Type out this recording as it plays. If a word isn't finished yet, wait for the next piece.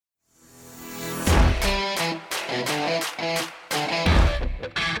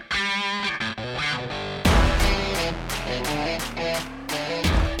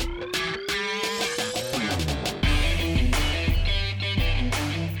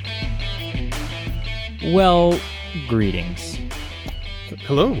Well, greetings.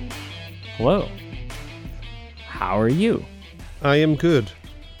 Hello. Hello. How are you? I am good.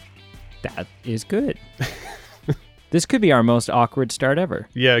 That is good. This could be our most awkward start ever.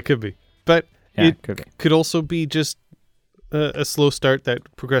 Yeah, it could be. But Yeah, it could be. could also be just a slow start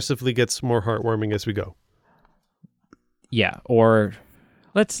that progressively gets more heartwarming as we go. Yeah, or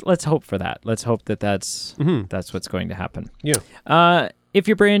let's hope for that. Let's hope that that's what's going to happen. Yeah. If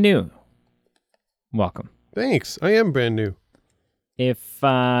you're brand new, welcome. Thanks. I am brand new. If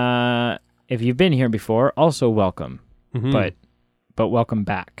you've been here before, also welcome. But welcome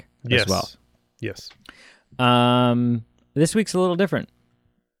back as well. Yes. This week's a little different.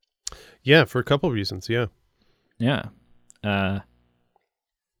 Yeah, for a couple of reasons. Yeah. Yeah. I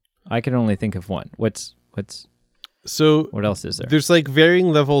can only think of one. What else is there? There's like varying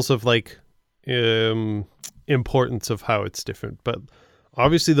levels of like importance of how it's different, but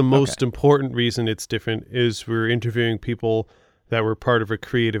obviously the most important reason it's different is we're interviewing people that were part of a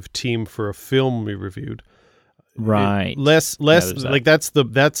creative team for a film we reviewed. Right. Less like that's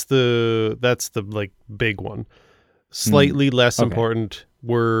the like big one. Slightly less important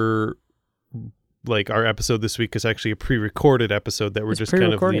were like our episode this week is actually a pre-recorded episode that we're just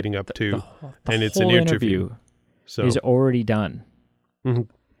kind of leading up to, and it's an interview. So is already done.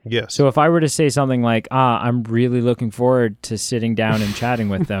 Yes. So if I were to say something like, I'm really looking forward to sitting down and chatting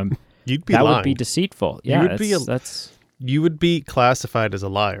with them, you'd be that lying. would be deceitful. Yeah, you would be classified as a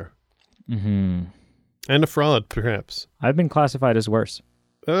liar. Mm-hmm. And a fraud, perhaps. I've been classified as worse.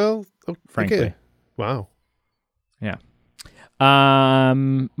 Well, frankly. Okay. Wow. Yeah.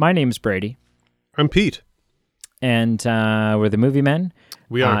 My name's Brady. I'm Pete. And we're the Movie Men.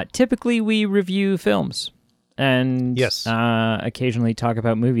 We are. Typically, we review films. And yes. Occasionally talk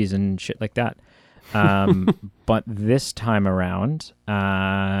about movies and shit like that. But this time around,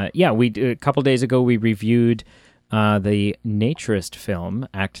 a couple days ago, we reviewed the Naturist film,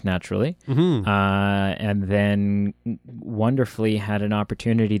 Act Naturally, and then wonderfully had an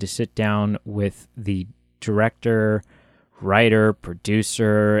opportunity to sit down with the director, writer,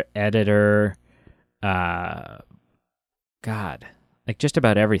 producer, editor, just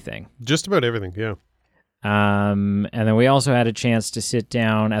about everything. Just about everything, yeah. And then we also had a chance to sit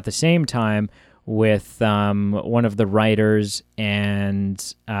down at the same time with one of the writers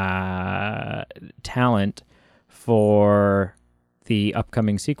and talent for the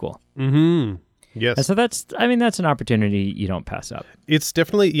upcoming sequel. Yes. And so that's an opportunity you don't pass up. It's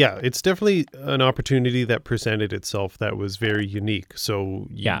definitely an opportunity that presented itself that was very unique. So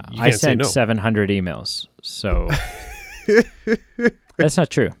you I can't say sent no. 700 emails. So that's not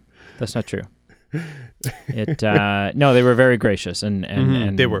true. No, they were very gracious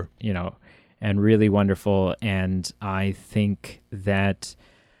and they were, and really wonderful. And I think that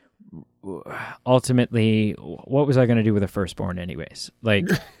ultimately, what was I going to do with a firstborn anyways? Like,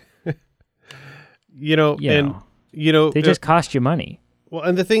 they just cost you money. Well,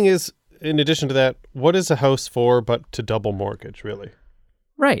 and the thing is, in addition to that, what is a house for but to double mortgage, really?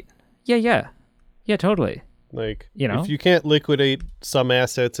 Right. Yeah, totally. Like, if you can't liquidate some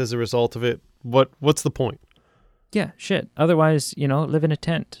assets as a result of it, what's the point? Yeah, shit. Otherwise, live in a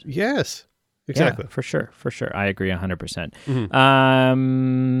tent. Yes, exactly. Yeah, for sure. I agree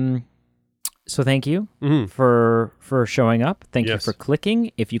 100%. So thank you for showing up. Thank you for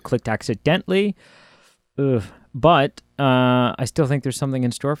clicking. If you clicked accidentally, but I still think there's something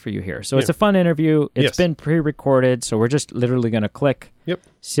in store for you here. So it's a fun interview. It's been pre-recorded, so we're just literally going to click,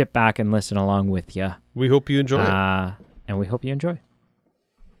 sit back and listen along with you. We hope you enjoy it. And we hope you enjoy.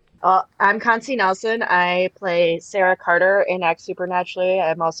 I'm Conci Nelson. I play Sarah Carter in Act Supernaturally.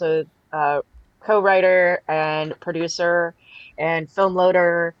 I'm also co-writer and producer and film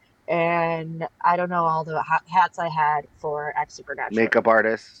loader, and I don't know all the hats I had for Act Supernaturally. Makeup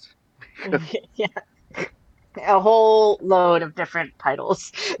artist. Yeah. A whole load of different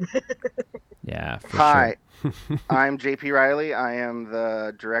titles. Yeah. Hi, I'm JP Riley. I am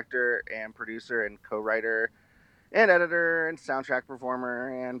the director and producer and co-writer and editor and soundtrack performer,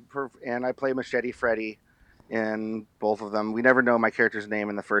 and I play Machete Freddy in both of them. We never know my character's name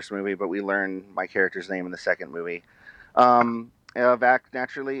in the first movie, but we learn my character's name in the second movie of Act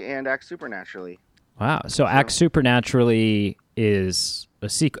Naturally and Act Supernaturally. Wow. So Act Supernaturally is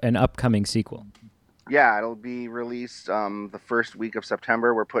an upcoming sequel. Yeah, it'll be released the first week of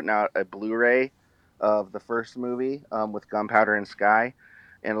September. We're putting out a Blu-ray of the first movie with Gunpowder and Sky,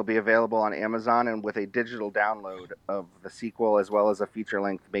 and it'll be available on Amazon and with a digital download of the sequel as well as a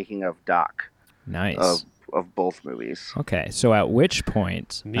feature-length making of doc. Nice. Of both movies. Okay, so at which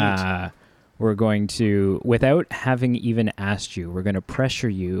point we're going to, without having even asked you, we're going to pressure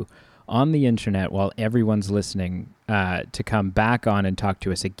you on the internet while everyone's listening to come back on and talk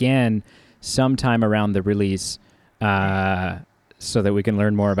to us again sometime around the release so that we can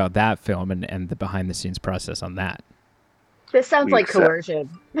learn more about that film and the behind-the-scenes process on that. This sounds like coercion.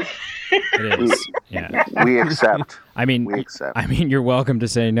 It is. Yeah. We accept. I mean, you're welcome to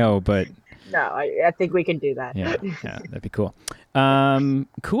say no, but no, I think we can do that. Yeah, that'd be cool.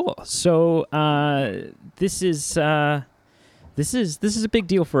 Cool. So this is a big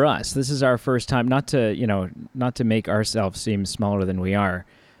deal for us. This is our first time. Not to make ourselves seem smaller than we are,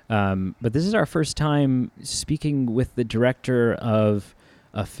 but this is our first time speaking with the director of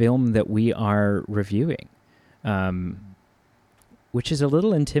a film that we are reviewing. Which is a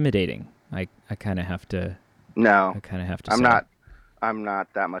little intimidating. I kind of have to. No, I kind of have to. I'm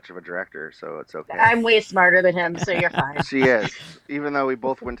not that much of a director, so it's okay. I'm way smarter than him, so you're fine. She is, even though we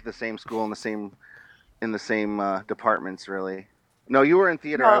both went to the same school in the same departments. Really. No, you were in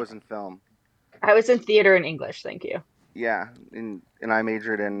theater. I was in film. I was in theater and English. Thank you. Yeah, and I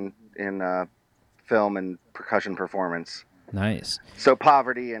majored in film and percussion performance. Nice. So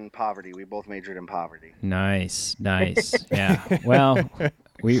poverty. We both majored in poverty. Nice. Yeah. Well,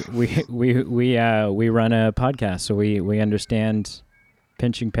 we run a podcast, so we understand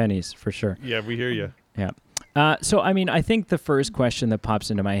pinching pennies for sure. Yeah, we hear you. Yeah. So I mean, I think the first question that pops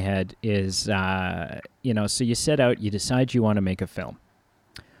into my head is, so you set out, you decide you want to make a film.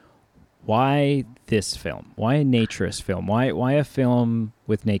 Why this film? Why a naturist film? Why a film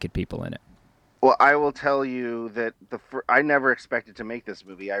with naked people in it? Well, I will tell you that I never expected to make this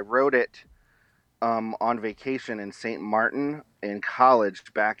movie. I wrote it on vacation in St. Martin in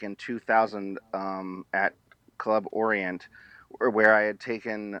college back in 2000 at Club Orient, where I had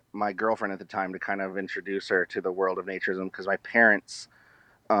taken my girlfriend at the time to kind of introduce her to the world of naturism, because my parents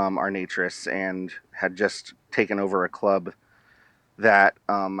are naturists and had just taken over a club that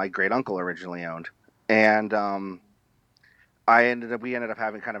my great uncle originally owned. And we ended up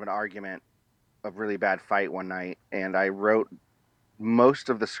having kind of an argument, a really bad fight one night, and I wrote most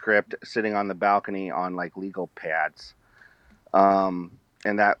of the script sitting on the balcony on like legal pads. And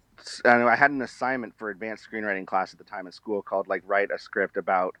I had an assignment for advanced screenwriting class at the time in school called like write a script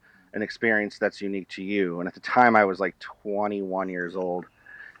about an experience that's unique to you. And at the time I was like 21 years old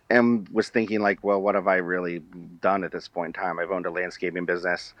and was thinking like, well, what have I really done at this point in time? I've owned a landscaping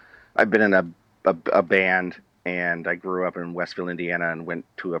business. I've been in a band. And I grew up in Westfield, Indiana, and went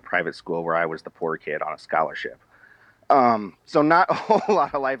to a private school where I was the poor kid on a scholarship. So not a whole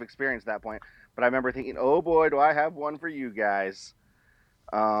lot of life experience at that point. But I remember thinking, oh boy, do I have one for you guys.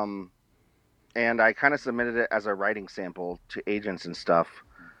 And I kind of submitted it as a writing sample to agents and stuff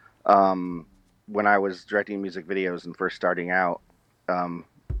when I was directing music videos and first starting out. And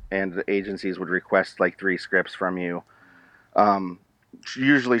the agencies would request like 3 scripts from you.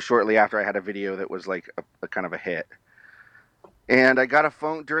 Usually shortly after I had a video that was like a kind of a hit. And I got a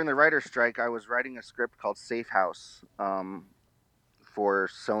phone during the writer's strike. I was writing a script called Safe House for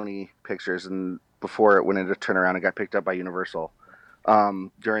Sony Pictures, and before it went into turnaround, it got picked up by Universal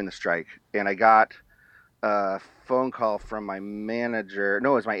during the strike. And I got a phone call from my manager.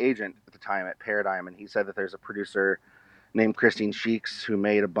 No, it was my agent at the time at Paradigm, and he said that there's a producer named Christine Sheeks, who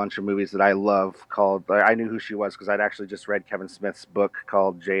made a bunch of movies that I love called, I knew who she was because I'd actually just read Kevin Smith's book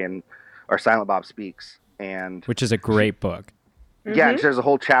called Silent Bob Speaks. Which is a great book. Yeah, and there's a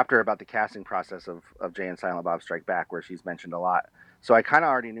whole chapter about the casting process of Jay and Silent Bob Strike Back where she's mentioned a lot. So I kind of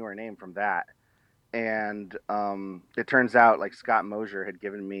already knew her name from that. And it turns out like Scott Mosier had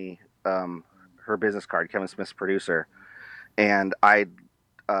given me her business card, Kevin Smith's producer. And I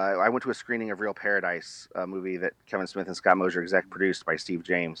went to a screening of Real Paradise, a movie that Kevin Smith and Scott Mosier exec produced by Steve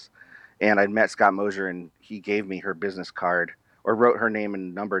James. And I'd met Scott Mosier, and he gave me her business card, or wrote her name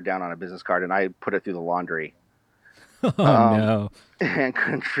and number down on a business card, and I put it through the laundry. Oh, no. And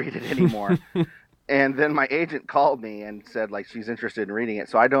couldn't read it anymore. And then my agent called me and said, like, she's interested in reading it.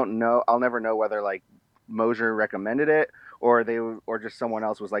 So I don't know. I'll never know whether, like, Mosier recommended it or just someone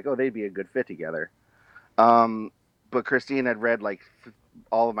else was like, oh, they'd be a good fit together. But Christine had read, like,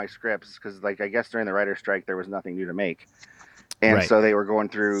 all of my scripts because, like, I guess during the writer's strike there was nothing new to make, and so they were going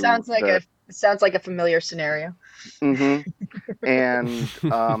through. Sounds like a familiar scenario. Mm-hmm.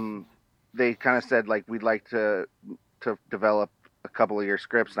 And they kind of said like, we'd like to develop a couple of your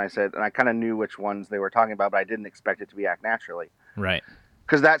scripts, and I said, and I kind of knew which ones they were talking about, but I didn't expect it to be Act Naturally, right?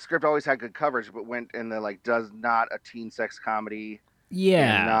 Because that script always had good coverage, but went in the like does not a teen sex comedy,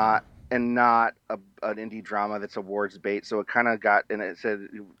 and not an indie drama that's awards bait. So it kind of got, and it said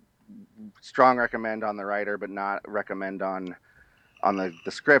strong recommend on the writer, but not recommend on the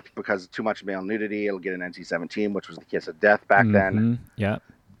script because too much male nudity. It'll get an NC-17, which was the kiss of death back then. Yeah.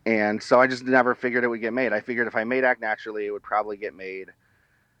 And so I just never figured it would get made. I figured if I made Act Naturally, it would probably get made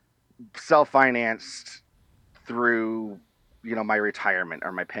self-financed through, my retirement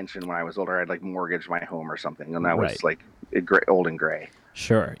or my pension when I was older. I'd like mortgage my home or something, and that was like old and gray.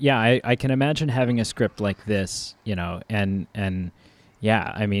 Sure. Yeah, I can imagine having a script like this, and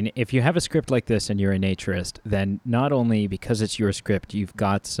yeah, I mean, if you have a script like this and you're a naturist, then not only because it's your script, you've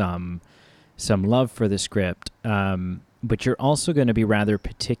got some love for the script, but you're also going to be rather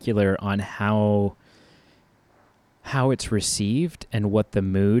particular on how it's received and what the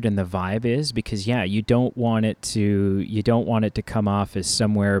mood and the vibe is, because you don't want it to come off as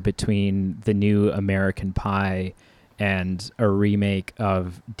somewhere between the new American Pie and a remake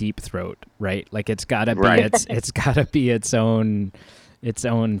of Deep Throat, right? Like it's got to be it's got to be its own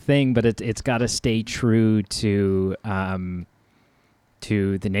thing, but it's got to stay true to the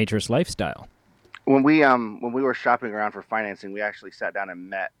naturist lifestyle. When we were shopping around for financing, we actually sat down and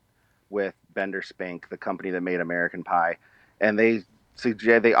met with Bender Spank, the company that made American Pie, and they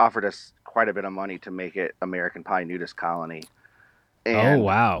offered us quite a bit of money to make it American Pie Nudist Colony. And, oh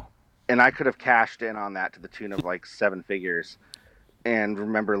wow! And I could have cashed in on that to the tune of like 7 figures, and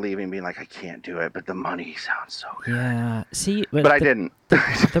remember leaving being like, I can't do it, but the money sounds so good. Yeah, see, but I didn't.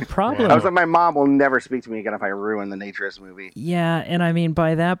 The problem, I was like, my mom will never speak to me again if I ruin the naturist movie. Yeah, and I mean,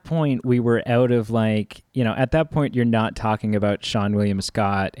 by that point, we were out of at that point, you're not talking about Sean William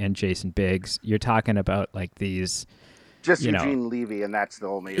Scott and Jason Biggs. You're talking about like these. Just Eugene Levy, and that's the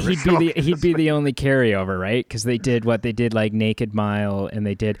only original. He'd be the only carryover, right? Because they did like Naked Mile, and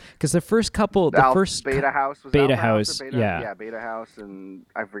they did because the first couple, Beta House, Beta House, yeah, Beta House, and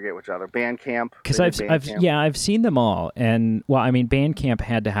I forget which other Bandcamp. Because I've seen them all, and well, I mean, Bandcamp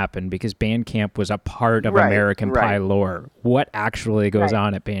had to happen because Bandcamp was a part of American Pie lore. What actually goes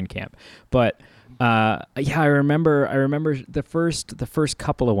on at Bandcamp, but. I remember the first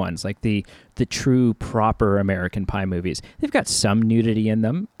couple of ones, like the true proper American Pie movies. They've got some nudity in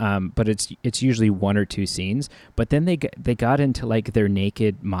them, but it's usually 1 or 2 scenes. But then they got into like their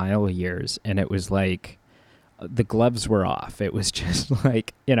Naked Mile years, and it was like the gloves were off. It was just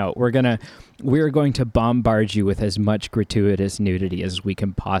like, we're going to bombard you with as much gratuitous nudity as we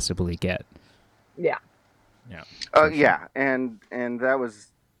can possibly get. Yeah. Yeah. And that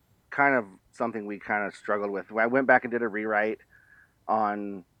was kind of something we kind of struggled with. I went back and did a rewrite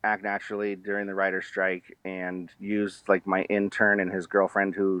on Act Naturally during the writer's strike and used like my intern and his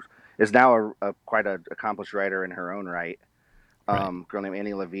girlfriend, who is now a quite an accomplished writer in her own right. Girl named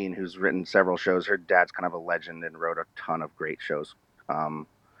Annie Levine, who's written several shows. Her dad's kind of a legend and wrote a ton of great shows.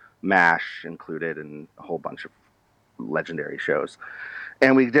 MASH included, and a whole bunch of legendary shows.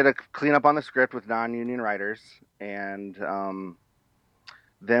 And we did a cleanup on the script with non-union writers, and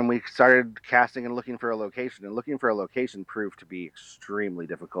then we started casting and looking for a location. And looking for a location proved to be extremely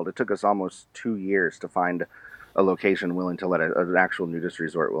difficult. It took us almost 2 years to find a location willing to let an actual nudist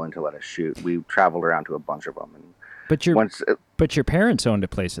resort willing to let us shoot. We traveled around to a bunch of them. And but your parents owned a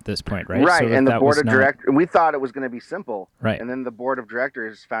place at this point, right? Right, so and the board of directors, we thought it was going to be simple. Right. And then the board of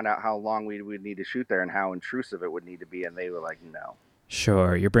directors found out how long we would need to shoot there and how intrusive it would need to be, and they were like, no.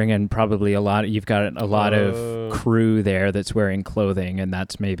 Sure, you're bringing probably you've got a lot of crew there that's wearing clothing, and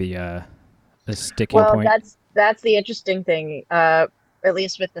that's maybe a sticking point. Well, that's the interesting thing. At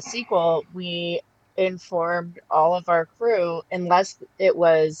least with the sequel, we informed all of our crew, unless it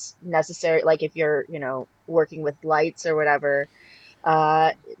was necessary, like if you're, working with lights or whatever,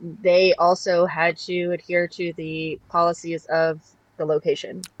 they also had to adhere to the policies of the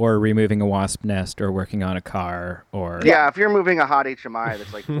location. Or removing a wasp nest, or working on a car, or... Yeah, if you're moving a hot HMI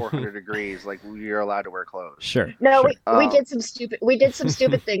that's like 400 degrees, like you're allowed to wear clothes. Sure. No, sure. We did some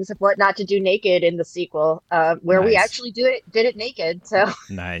stupid things of what not to do naked in the sequel, where we actually did it naked. So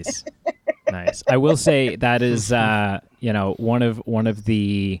nice. I will say that is one of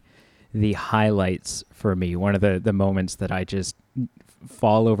the highlights for me. One of the moments that I just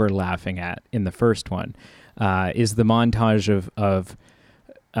fall over laughing at in the first one is the montage of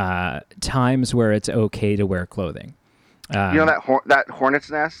times where it's okay to wear clothing. That hornet's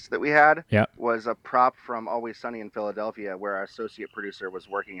nest that we had was a prop from Always Sunny in Philadelphia, where our associate producer was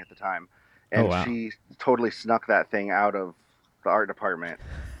working at the time, and she totally snuck that thing out of the art department.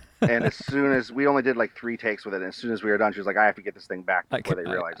 And as soon as we only did like 3 takes with it, and as soon as we were done, she was like, "I have to get this thing back before they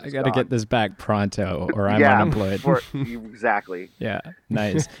realize it's I got to get this back pronto, or I'm unemployed." Exactly. Yeah,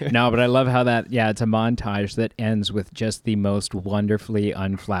 nice. No, but I love how it's a montage that ends with just the most wonderfully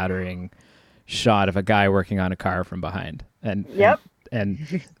unflattering shot of a guy working on a car from behind. And that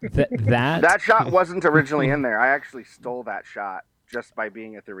shot wasn't originally in there. I actually stole that shot just by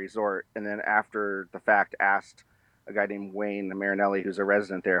being at the resort, and then after the fact asked a guy named Wayne Marinelli, who's a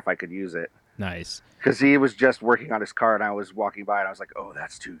resident there, if I could use it. Nice. Because he was just working on his car, and I was walking by, and I was like, "Oh,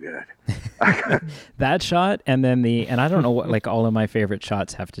 that's too good." That shot, and then and I don't know what, like, all of my favorite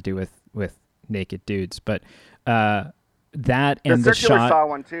shots have to do with naked dudes, but that and the circular shot, saw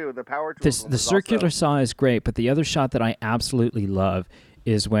one too. The power tools. the circular saw is great, but the other shot that I absolutely love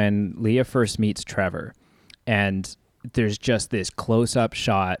is when Leah first meets Trevor, and there's just this close-up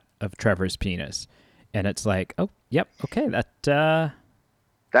shot of Trevor's penis, and it's like, oh, yep, okay,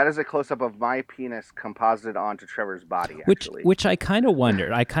 that is a close-up of my penis composited onto Trevor's body, actually. Which I kind of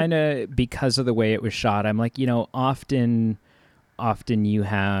wondered. I kind of, because of the way it was shot, I'm like, often you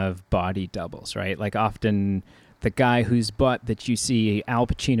have body doubles, right? Like, often the guy whose butt that you see, Al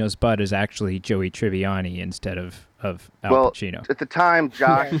Pacino's butt, is actually Joey Tribbiani instead of Al Pacino. At the time,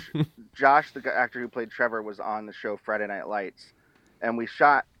 Josh, the actor who played Trevor, was on the show Friday Night Lights, and we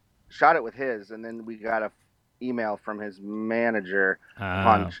shot it with his, and then we got a email from his manager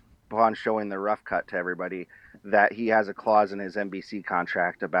upon showing the rough cut to everybody that he has a clause in his NBC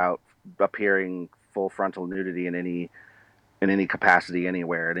contract about appearing full frontal nudity in any capacity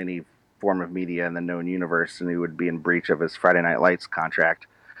anywhere in any form of media in the known universe, and he would be in breach of his Friday Night Lights contract.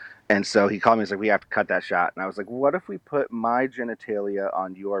 And so he called me and was like, "We have to cut that shot." And I was like, "What if we put my genitalia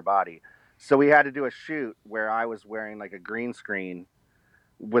on your body?" So we had to do a shoot where I was wearing like a green screen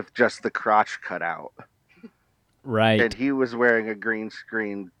with just the crotch cut out. Right. And he was wearing a green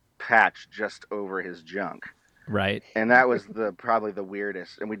screen patch just over his junk. Right. And that was probably the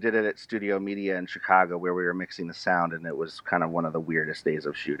weirdest. And we did it at Studio Media in Chicago where we were mixing the sound, and it was kind of one of the weirdest days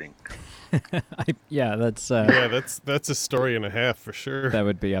of shooting. That's that's a story and a half for sure. That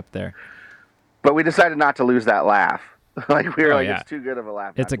would be up there. But we decided not to lose that laugh. Like we were it's too good of a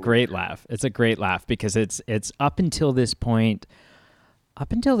laugh. It's a great laugh. It's a great laugh because it's up until this point.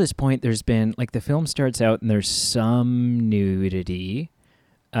 Up until this point, there's been, like, the film starts out and there's some nudity,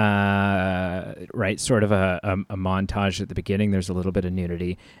 right? Sort of a montage at the beginning. There's a little bit of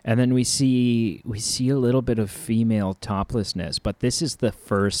nudity, and then we see a little bit of female toplessness. But this is the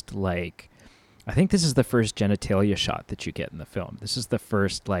first, like, I think this is the first genitalia shot that you get in the film. This is the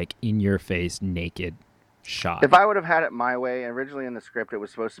first, like, in-your-face naked shot. If I would have had it my way, originally in the script, it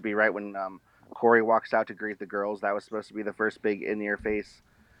was supposed to be right when Corey walks out to greet the girls. That was supposed to be the first big in-your-face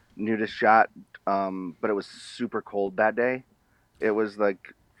nudist shot, but it was super cold that day. It was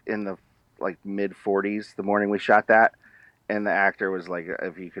like in the mid 40s the morning we shot that, and the actor was like,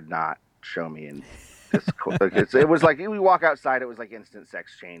 "If you could not show me in this cold," it was like we walk outside, it was like instant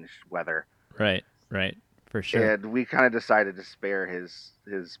sex change weather. Right, for sure. And we kind of decided to spare his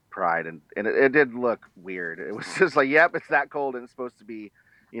pride, and it did look weird. It was just like, yep, it's that cold, and it's supposed to be,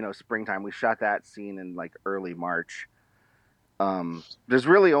 springtime. We shot that scene in like early March. There's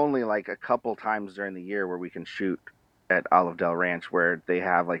really only like a couple times during the year where we can shoot at Olive Del Ranch where they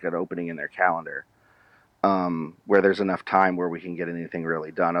have like an opening in their calendar, where there's enough time where we can get anything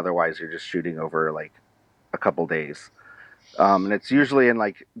really done. Otherwise, you're just shooting over like a couple days. And it's usually in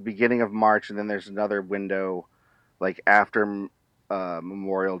like beginning of March, and then there's another window like after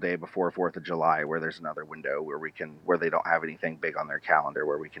Memorial Day before 4th of July, where there's another window where they don't have anything big on their calendar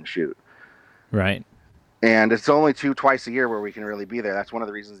where we can shoot. Right. And it's only twice a year where we can really be there. That's one of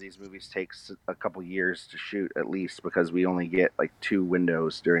the reasons these movies take a couple years to shoot, at least, because we only get like 2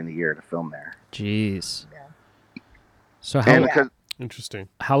 windows during the year to film there. Jeez. Yeah. So Interesting.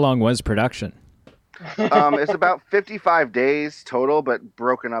 How long was production? It's about 55 days total, but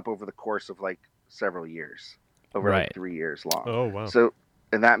broken up over the course of like several years, over like 3 years long. Oh, wow. So,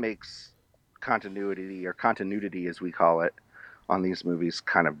 and that makes continuity as we call it on these movies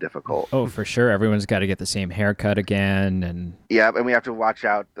kind of difficult. Oh, for sure. Everyone's got to get the same haircut again, and yeah, and we have to watch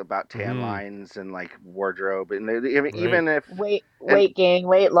out about tan lines and like wardrobe, and even if weight gain,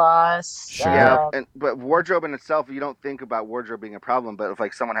 weight loss. Sure. Yeah, but wardrobe in itself, you don't think about wardrobe being a problem, but if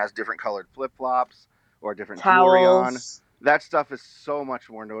like someone has different colored flip flops or different jewelry on, that stuff is so much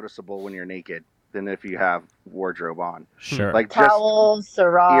more noticeable when you're naked than if you have wardrobe on. Sure. Like towels, just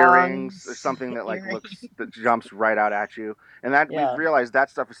sarongs, earrings or something that like that jumps right out at you. And that we've realized that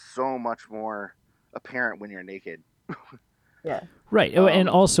stuff is so much more apparent when you're naked. Yeah. Right. And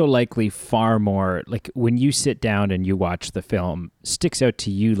also likely far more, like when you sit down and you watch the film, sticks out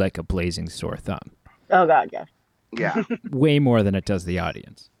to you like a blazing sore thumb. Oh God, yeah. Yeah. Way more than it does the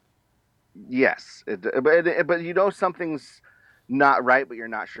audience. Yes. But something's not right, but you're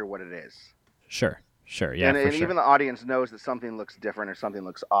not sure what it is. Sure. Yeah. And even the audience knows that something looks different or something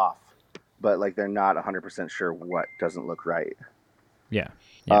looks off, but like they're not 100% sure what doesn't look right. Yeah,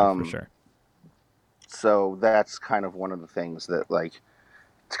 for sure. So that's kind of one of the things that like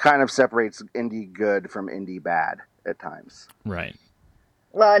kind of separates indie good from indie bad at times. Right.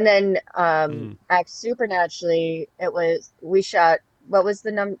 Well, and then Act Supernaturally, we shot. What was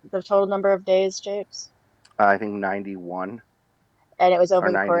the total number of days, Japes? I think 91 And it was or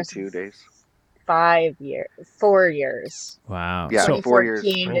over the course of 92 days. 4 years. Wow. Yeah, So 4 years.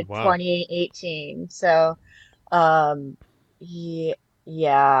 2014 to wow. 2018. So, yeah,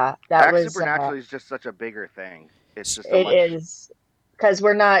 yeah, that Act was Supernaturally is just such a bigger thing. It's just so it much. is because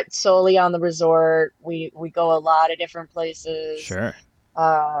we're not solely on the resort. We go a lot of different places. sure.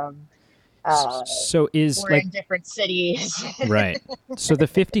 Um, So is we're like in different cities. right. So the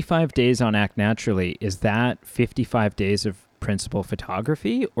 55 days on Act Naturally, is that 55 days of principal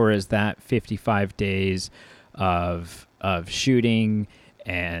photography, or is that 55 days of shooting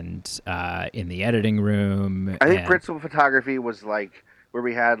and in the editing room? I think and, principal photography was like where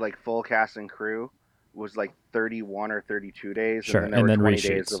we had like full cast and crew was like 31 or 32 days, Sure, and then there and were then 20 reshoots.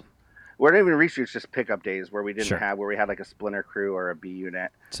 days of. Well, not even reshoots, just pickup days where we didn't Sure. have where we had like a splinter crew or a B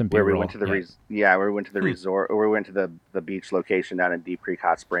unit some where we B-roll, went to the yeah. where we went to the resort, or we went to the beach location down in Deep Creek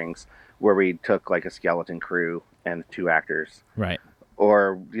Hot Springs where we took like a skeleton crew and 2 actors. Right.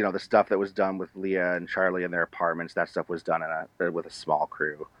 Or the stuff that was done with Leah and Charlie in their apartments, that stuff was done with a small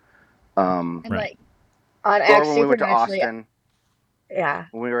crew. And Right. like on Or Act when we went to Supernaturally, Austin, yeah,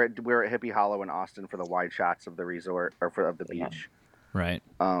 we were at Hippie Hollow in Austin for the wide shots of the resort or of the Yeah. beach. Right.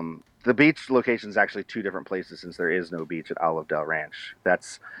 The beach location is actually 2 different places since there is no beach at Olive Dell Ranch.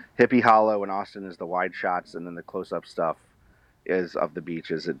 That's Hippie Hollow in Austin is the wide shots, and then the close-up stuff is of the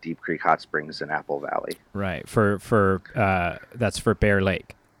beaches at Deep Creek Hot Springs in Apple Valley. Right. For that's for Bear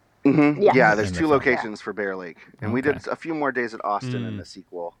Lake. Mm-hmm. Yes. Yeah, there's In the 2 film. locations for Bear Lake, and we Okay. did a few more days at Austin in the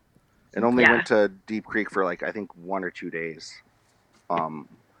sequel, and only Yeah. went to Deep Creek for like I think 1 or 2 days, on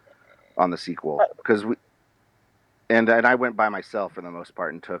the sequel because we. And I went by myself for the most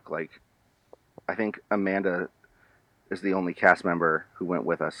part and took like, I think Amanda is the only cast member who went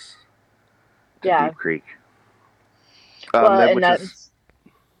with us to Yeah. Deep Creek. Well, and which that's is,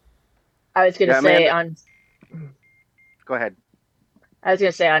 I was gonna Yeah, say Amanda- go ahead.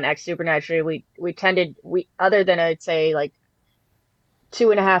 on X Supernaturally, we tended other than I'd say like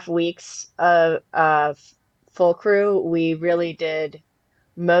 2.5 weeks of full crew, we really did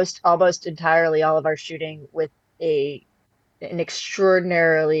almost entirely all of our shooting with an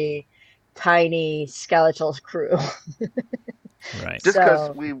extraordinarily tiny skeletal crew. Right. Just because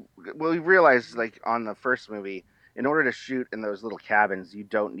So we realized like on the first movie, in order to shoot in those little cabins, you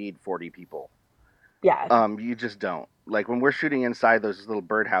don't need 40 people. yeah, You just don't. Like when we're shooting inside those little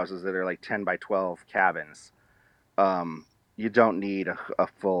birdhouses that are like 10 by 12 cabins, you don't need a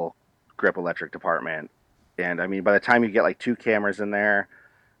full grip electric department. And I mean, by the time you get like 2 cameras in there,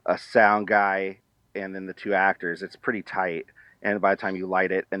 a sound guy, and then the 2 actors, it's pretty tight. And by the time you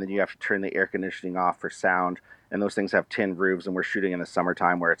light it, and then you have to turn the air conditioning off for sound, and those things have tin roofs, and we're shooting in the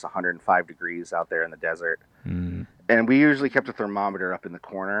summertime where it's 105 degrees out there in the desert. Mm. And we usually kept a thermometer up in the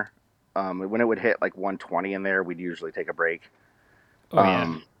corner. When it would hit like 120 in there, we'd usually take a break. Oh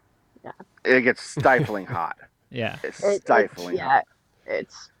yeah. Yeah. It gets stifling hot. Yeah. It's stifling hot.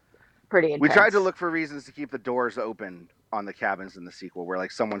 it's pretty intense. We tried to look for reasons to keep the doors open on the cabins in the sequel, where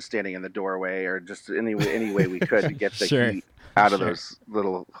like someone's standing in the doorway, or just any way we could to get the Sure. heat out of Sure. those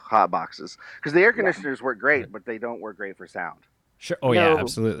little hot boxes. Because the air conditioners work great, but they don't work great for sound. Sure. Oh yeah. No.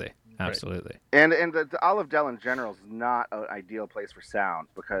 Absolutely. Absolutely. And the Olive Dell in general is not an ideal place for sound,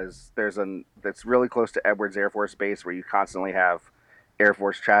 because that's really close to Edwards Air Force Base, where you constantly have Air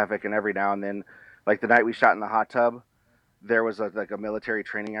Force traffic, and every now and then, like the night we shot in the hot tub, there was a military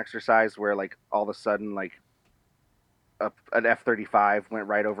training exercise where like all of a sudden like an F-35 went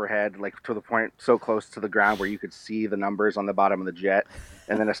right overhead, like to the point so close to the ground where you could see the numbers on the bottom of the jet,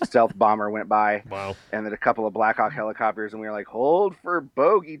 and then a stealth bomber went by. Wow. And then a couple of Black Hawk helicopters, and we were like, hold for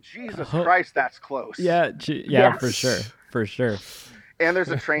bogey. Jesus Christ, that's close. Yeah. Yes. For sure. For sure. And there's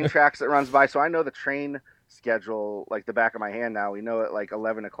a train tracks that runs by, so I know the train schedule like the back of my hand now. We know at like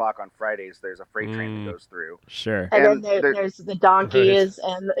 11 o'clock on Fridays there's a freight train that goes through. Sure. And And then there- there's the donkeys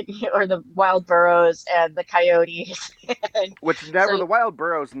or the wild burros and the coyotes. Which the wild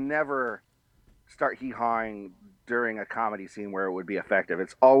burros never start hee-hawing during a comedy scene where it would be effective.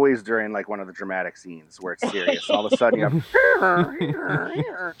 It's always during like one of the dramatic scenes where it's serious. All of a sudden you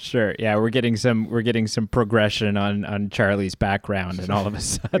have Sure. Yeah, we're getting some progression on Charlie's background, and all of a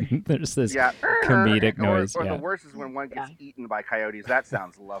sudden there's this comedic noise. Or Yeah. the worst is when one gets eaten by coyotes. That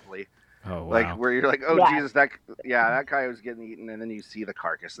sounds lovely. Oh wow. Like where you're like, oh Yeah. Jesus, that coyote's getting eaten, and then you see the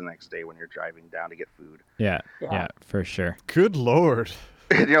carcass the next day when you're driving down to get food. Yeah. Yeah. Yeah. For sure. Good Lord.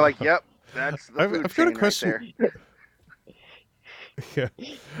 And you're like, yep, that's the food I've got a chain question. right there. Yeah.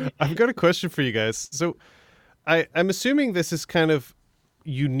 I've got a question for you guys. So I'm assuming this is kind of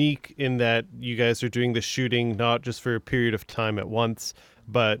unique in that you guys are doing the shooting not just for a period of time at once,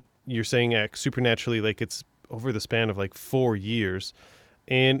 but you're saying supernaturally, like it's over the span of like 4 years.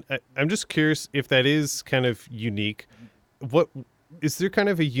 And I'm just curious if that is kind of unique. What is there kind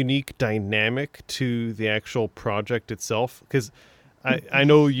of a unique dynamic to the actual project itself? Because I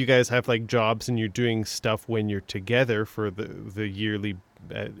know you guys have like jobs and you're doing stuff when you're together for the yearly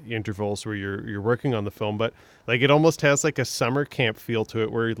intervals where you're working on the film, but like it almost has like a summer camp feel to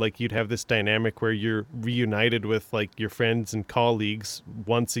it, where like you'd have this dynamic where you're reunited with like your friends and colleagues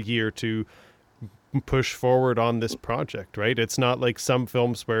once a year to push forward on this project, right? It's not like some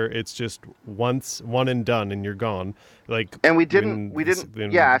films where it's just one and done and you're gone. Like, and we didn't.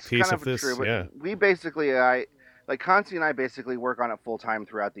 Yeah, it's kind of this, true. But yeah. we basically, Conci and I basically work on it full time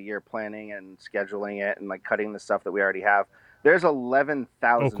throughout the year, planning and scheduling it, and like cutting the stuff that we already have. There's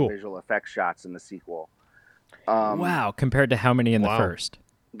 11,000 cool. visual effects shots in the sequel. Wow, compared to how many in the first?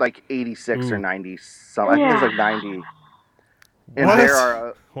 Like 86 or 90. So I think there's like 90. And what? there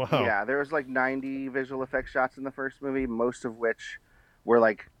are, wow. Yeah, there was like 90 visual effects shots in the first movie, most of which were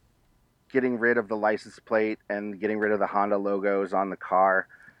like getting rid of the license plate and getting rid of the Honda logos on the car,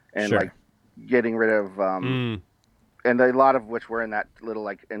 and like getting rid of, and a lot of which were in that little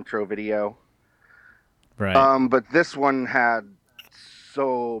like intro video. Right. But this one had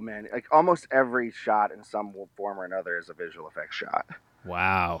so many, like almost every shot in some form or another is a visual effects shot.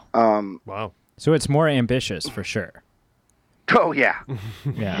 Wow. Wow. So it's more ambitious for sure. Oh yeah.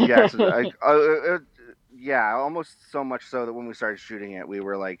 Yeah. Yes. Yeah. Almost so much so that when we started shooting it, we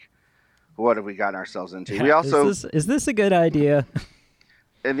were like, "What have we gotten ourselves into?" Yeah. We also is this a good idea?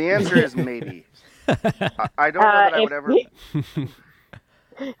 And the answer is maybe. I don't know that I would ever.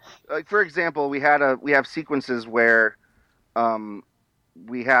 Like for example, we have sequences where,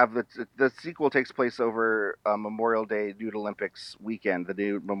 we have the sequel takes place over Memorial Day Nude Olympics weekend, the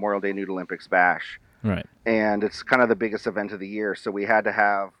new Memorial Day Nude Olympics bash. Right. And it's kind of the biggest event of the year, so we had to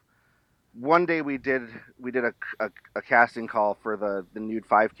have. One day we did a casting call for the Nude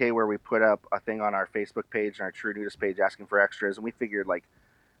 5K, where we put up a thing on our Facebook page and our True Nudist page asking for extras, and we figured like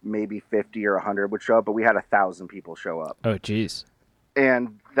maybe 50 or 100 would show up, but we had 1,000 people show up. Oh, geez.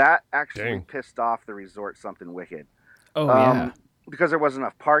 And that actually pissed off the resort something wicked. Oh, yeah. Because there wasn't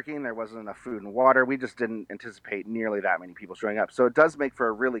enough parking, there wasn't enough food and water. We just didn't anticipate nearly that many people showing up. So it does make for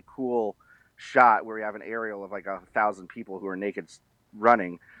a really cool shot where we have an aerial of like 1,000 people who are naked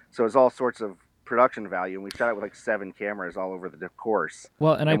running. So it's all sorts of production value, and we shot it with like 7 cameras all over the course.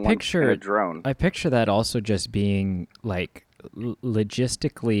 Well, and I picture a drone. I picture that also just being like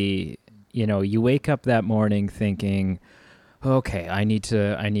logistically, you know, you wake up that morning thinking, okay, I need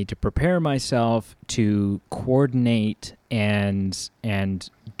to prepare myself to coordinate and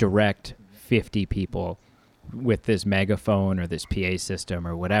direct 50 people with this megaphone or this PA system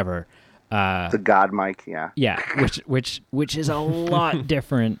or whatever. The God mic, yeah. Yeah, which is a lot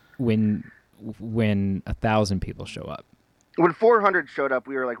different when 1,000 people show up. When 400 showed up,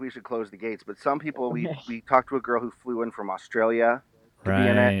 we were like, we should close the gates. But some people, we talked to a girl who flew in from Australia to be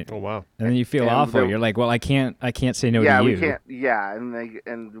in it. Oh wow! And then you feel awful. You're like, well, I can't say no to you. Yeah, we can't. Yeah,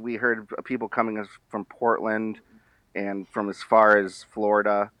 and we heard people coming from Portland and from as far as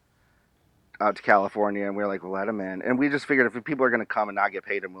Florida out to California, and we were like, well, let them in. And we just figured if people are going to come and not get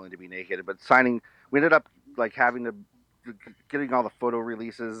paid, I'm willing to be naked. But we ended up like getting all the photo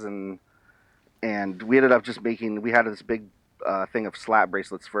releases, and we ended up just we had this big thing of slap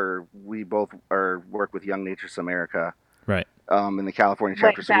bracelets we both work with Young Naturists America. Right. In the California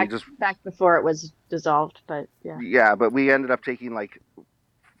chapter. Back before it was dissolved, but yeah. Yeah, but we ended up taking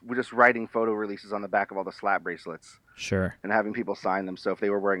we're just writing photo releases on the back of all the slap bracelets. Sure. And having people sign them. So if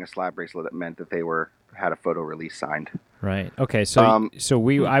they were wearing a slap bracelet, it meant that they had a photo release signed. Right. Okay. So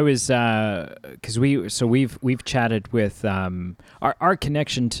we've chatted with our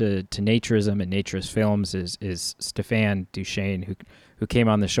connection to naturism and naturist films is Stefan Duchesne, who came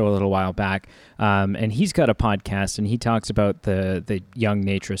on the show a little while back, and he's got a podcast and he talks about the Young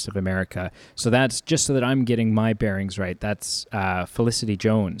Naturists of America. So that's just so that I'm getting my bearings right. That's Felicity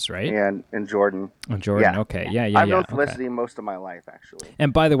Jones, right? And Jordan. Oh, Jordan. Yeah. Okay. Yeah. I've known Felicity most of my life, actually.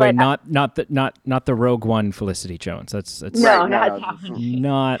 And by the way, not the Rogue One Felicity Jones. That's not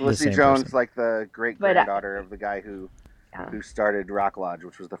the Felicity same Jones, person. like the great granddaughter of the guy who started Rock Lodge,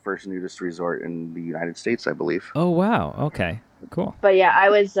 which was the first nudist resort in the United States, I believe. Oh wow! Okay, cool. But yeah, I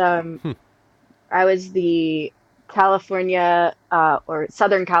was the California or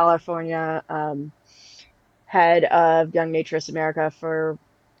Southern California head of Young Naturists America for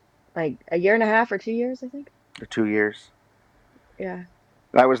like a year and a half or 2 years, I think. For 2 years. Yeah.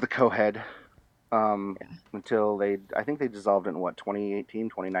 I was the co-head. until I think they dissolved it in 2018,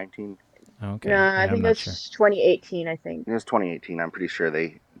 2019. Okay. No, Yeah, I I'm think not that's sure. 2018. I think. It was 2018. I'm pretty sure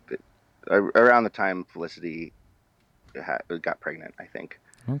they around the time Felicity got pregnant. I think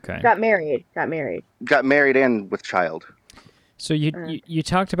Okay. Got married. Got married. got married and with child. So you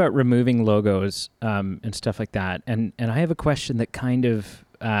talked about removing logos and stuff like that, and I have a question that kind of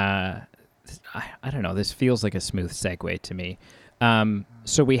I don't know. This feels like a smooth segue to me.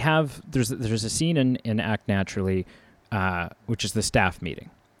 So we have there's a scene in Act Naturally, which is the staff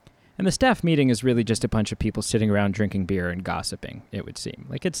meeting, and the staff meeting is really just a bunch of people sitting around drinking beer and gossiping. It would seem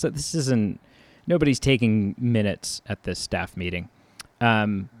like this isn't nobody's taking minutes at this staff meeting,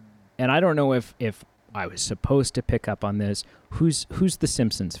 and I don't know if I was supposed to pick up on this. Who's the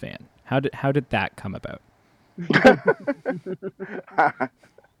Simpsons fan? How did that come about?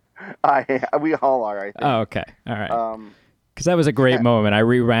 We all are, I think. Oh, okay, all right. Because that was a great moment. I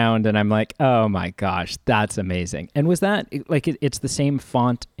rewound and I'm like, oh my gosh, that's amazing. And was that like it's the same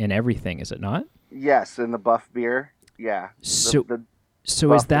font in everything, is it not? Yes, in the Buff beer. Yeah. So is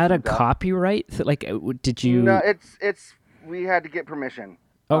Buff that a Duck. copyright? Like, did you? No, it's we had to get permission.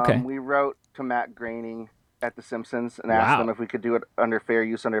 Okay. We wrote to Matt Groening at The Simpsons and asked Wow. them if we could do it under fair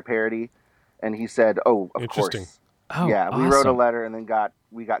use under parody, and he said, "Oh, of Interesting. course." Oh, Yeah, we wrote a awesome. letter and then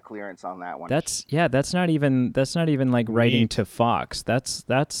we got clearance on that one. That's not even like writing Neat. to Fox. That's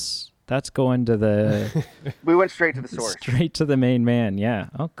going to the We went straight to the source. straight to the main man. Yeah.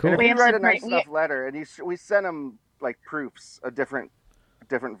 Oh, cool. And if We you have write a some nice great- enough letter, and we sent him like proofs of different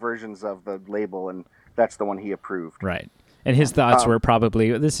versions of the label, and that's the one he approved. Right. And his thoughts were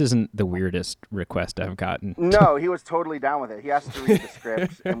probably, this isn't the weirdest request I've gotten. No, he was totally down with it. He asked to read the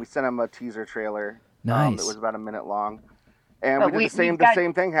script, and we sent him a teaser trailer. Nice. That was about a minute long. And But we did the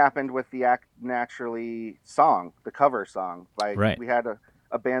same thing happened with the Act Naturally song, the cover song. Right. We had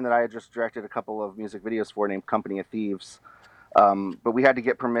a band that I had just directed a couple of music videos for named Company of Thieves. But we had to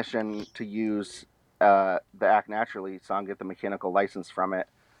get permission to use the Act Naturally song, get the mechanical license from it.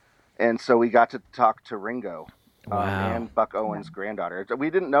 And so we got to talk to Ringo. Wow. And Buck Owens' granddaughter. We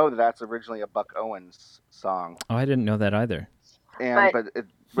didn't know that that's originally a Buck Owens song. Oh, I didn't know that either. And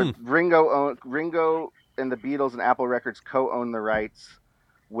but Ringo and the Beatles and Apple Records co-own the rights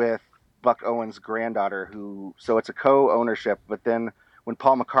with Buck Owens' granddaughter, so it's a co-ownership. But then when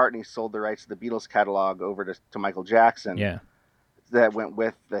Paul McCartney sold the rights to the Beatles catalog over to Michael Jackson, Yeah. that went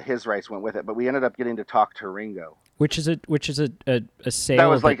with his rights went with it. But we ended up getting to talk to Ringo. Which is a sale That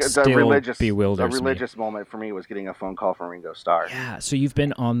was like that a still bewilders religious moment for me was getting a phone call from Ringo Starr. Yeah, so you've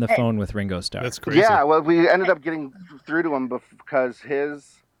been on the phone with Ringo Starr. That's crazy. Yeah, well, we ended up getting through to him because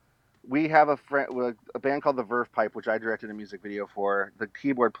we have a band called the Verve Pipe, which I directed a music video for. The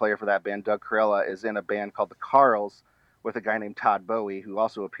keyboard player for that band, Doug Corella, is in a band called the Carls with a guy named Todd Bowie, who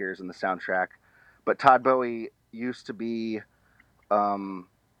also appears in the soundtrack. But Todd Bowie used to be Joe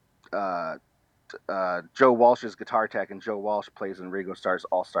Walsh's guitar tech, and Joe Walsh plays in Ringo Starr's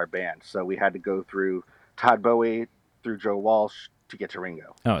all-star band. So we had to go through Todd Bowie, through Joe Walsh to get to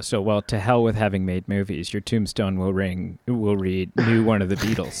Ringo. Oh, so well, to hell with having made movies. Your tombstone will read "Knew one of the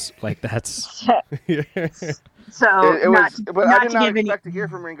Beatles." Like that's. So It was, but I did not give any. expect to hear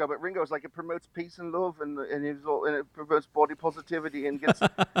from Ringo. But Ringo's like, it promotes peace and love, and it promotes body positivity, and gets.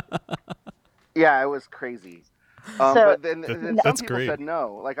 Yeah, it was crazy. But then some That's people great. said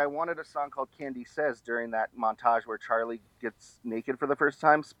no. Like, I wanted a song called Candy Says during that montage where Charlie gets naked for the first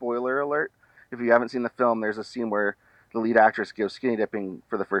time. Spoiler alert. If you haven't seen the film, there's a scene where the lead actress goes skinny dipping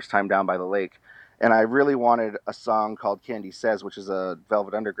for the first time down by the lake. And I really wanted a song called Candy Says, which is a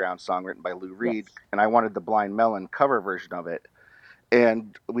Velvet Underground song written by Lou Reed. Yes. And I wanted the Blind Melon cover version of it.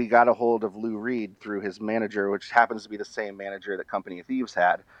 And we got a hold of Lou Reed through his manager, which happens to be the same manager that Company of Thieves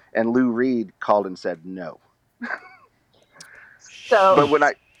had. And Lou Reed called and said no. So But when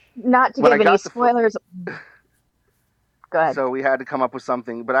I not to when I give any got the spoilers. Go ahead. So we had to come up with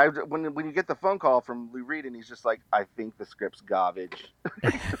something. But when you get the phone call from Lou Reed and he's just like, I think the script's garbage.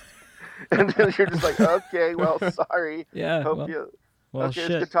 And then you're just like, okay, well, sorry. Yeah. Hope Well, you. well, Okay, it's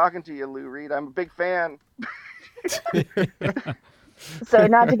shit. good talking to you, Lou Reed. I'm a big fan. So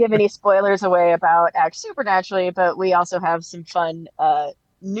not to give any spoilers away about Act Supernaturally, but we also have some fun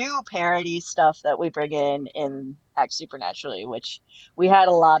new parody stuff that we bring in Act Supernaturally, which we had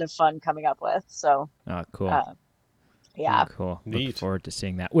a lot of fun coming up with. So Oh, cool. yeah. Cool. Look Neat. forward to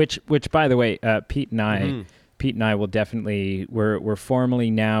seeing that. Which, by the way, Pete and I will definitely we're formally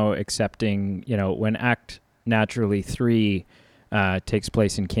now accepting. When Act Naturally 3 takes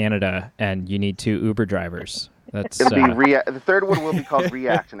place in Canada, and you need 2 Uber drivers. That's It'll be the third one will be called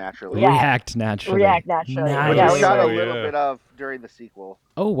React Naturally. Yeah. React Naturally. React Naturally. Nice. Which Yeah, we we shot a were- little bit of during the sequel.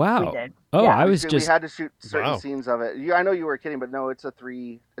 Oh wow. We did. Oh, Yeah. I was We just had to shoot certain Wow. scenes of it. I know you were kidding, but no, it's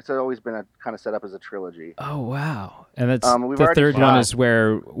always been a kind of set up as a trilogy. Oh wow. And that's We've the already third shot- one is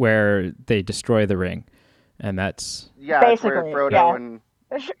where they destroy the ring. And that's It's where Basically, Frodo yeah. and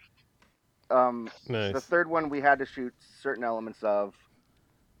Nice. the third one we had to shoot certain elements of.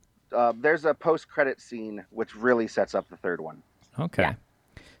 There's a post-credit scene which really sets up the third one. okay. Yeah.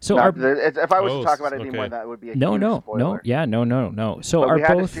 So If I was Oh, to talk about it okay. anymore, that would be a no, huge no, spoiler. no, yeah, no. So But are we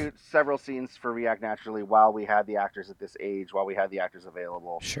had both to shoot several scenes for React Naturally while we had the actors at this age, while we had the actors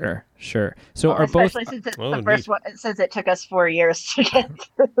available. Sure. So are both Especially since it's Oh, the first neat. one, since it took us 4 years to get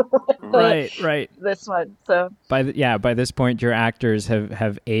through right. this one. So By this point your actors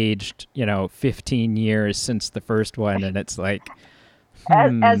have aged, 15 years since the first one, and it's like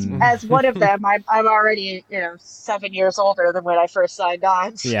as one of them, I'm already 7 years older than when I first signed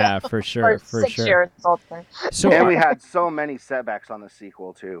on. So, yeah, for sure, or for 6 sure. years older. So And we had so many setbacks on the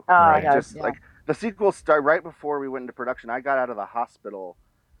sequel too. Oh, Right. yeah, Just yeah. like the sequel started right before we went into production. I got out of the hospital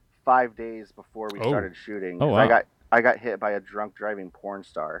 5 days before we Oh. started shooting. Oh, 'cause wow. I got hit by a drunk driving porn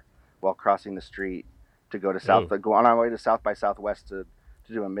star while crossing the street to go to Oh. go on our way to South by Southwest to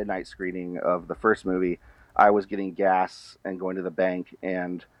do a midnight screening of the first movie. I was getting gas and going to the bank,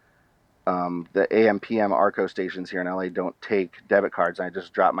 and the AM PM ARCO stations here in LA don't take debit cards. I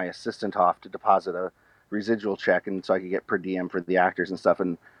just dropped my assistant off to deposit a residual check, and so I could get per diem for the actors and stuff,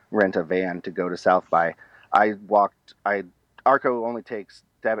 and rent a van to go to South by. ARCO only takes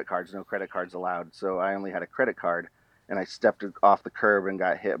debit cards, no credit cards allowed, so I only had a credit card, and I stepped off the curb and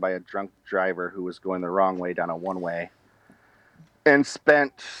got hit by a drunk driver who was going the wrong way down a one-way, and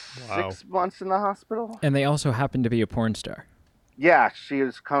spent Wow. 6 months in the hospital. and they also happen to be a porn star. Yeah, she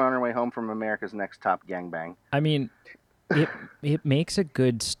was coming on her way home from America's Next Top Gangbang. I mean, it makes a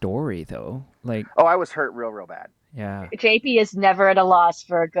good story though. Like, Oh, I was hurt real bad. yeah. JP is never at a loss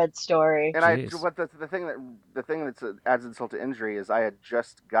for a good story. And Jeez. the thing that's adds insult to injury is I had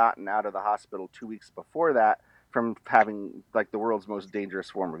just gotten out of the hospital 2 weeks before that from having like the world's most dangerous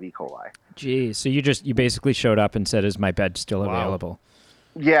form of E. coli. Geez. So you basically showed up and said, "Is my bed still Wow. available?"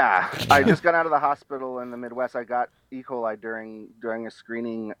 Yeah, I just got out of the hospital in the Midwest. I got E. coli during a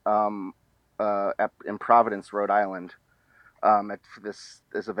screening in Providence, Rhode Island, at this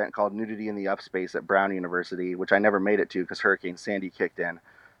event called Nudity in the Upspace at Brown University, which I never made it to because Hurricane Sandy kicked in.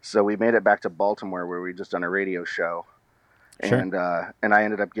 So we made it back to Baltimore, where we just done a radio show, Sure. and I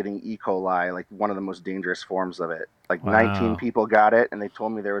ended up getting E. coli, like one of the most dangerous forms of it. Like Wow. 19 people got it, and they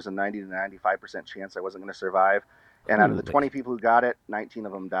told me there was a 90 to 95% chance I wasn't going to survive. And out of the Holy. 20 people who got it, 19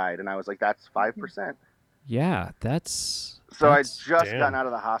 of them died. And I was like, that's 5%. Yeah, that's So I that's- just Damn. gotten out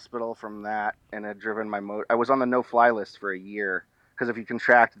of the hospital from that and had driven my motor. I was on the no-fly list for a year because if you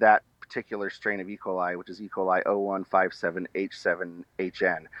contract that particular strain of E. coli, which is E. coli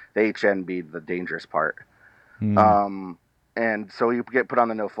 0157H7HN, the HN being the dangerous part. Hmm. And so you get put on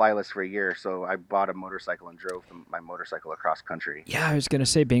the no-fly list for a year. So I bought a motorcycle and drove my motorcycle across country. Yeah, I was gonna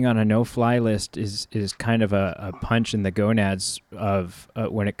say being on a no-fly list is kind of a punch in the gonads of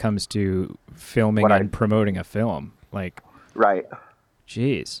when it comes to filming and promoting a film. Like, Right.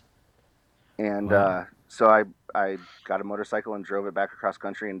 geez. And Wow. so I got a motorcycle and drove it back across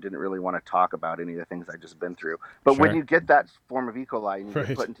country and didn't really want to talk about any of the things I'd just been through. But when Sure. you get that form of E. coli and you Right.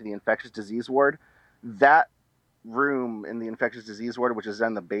 get put into the infectious disease ward, that room in the infectious disease ward, which is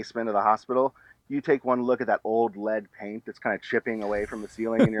in the basement of the hospital, you take one look at that old lead paint that's kind of chipping away from the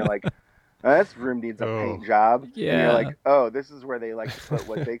ceiling, and you're like, oh, this room needs a paint job. And Yeah. you're like, oh, this is where they like to put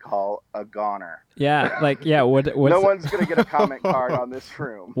what they call a goner. Yeah, like what's No one's going to get a comment card on this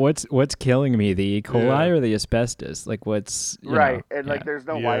room. what's killing me, the E. coli Yeah. or the asbestos? Like, what's you Right. know, And like yeah. there's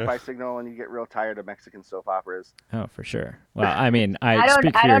no Yeah. Wi-Fi signal, and you get real tired of Mexican soap operas. Oh, for sure. Well, I mean, I I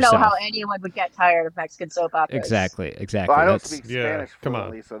speak for don't know yourself. how anyone would get tired of Mexican soap operas. Exactly. Well, I don't That's, speak Yeah, Spanish come on.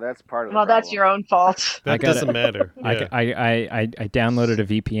 fluently, so that's part of the Well, that's problem. your own fault. That I gotta- doesn't matter. Yeah. I downloaded a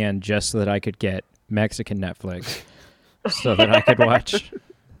VPN just so that I could get Mexican Netflix, so that I could watch,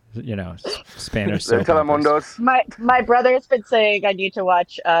 Spanish The soap operas. Telemundos. My brother's been saying I need to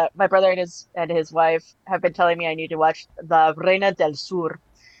watch. My brother and his wife have been telling me I need to watch La Reina del Sur.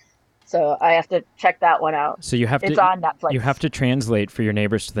 So I have to check that one out. So you have It's to on Netflix. you have to translate for your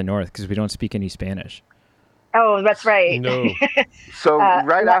neighbors to the north because we don't speak any Spanish. Oh, that's right. No. So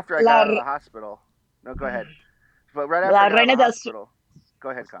right after I got out of La- the hospital. No, go ahead. But right after La I got Reina out of the del Sur. hospital. Go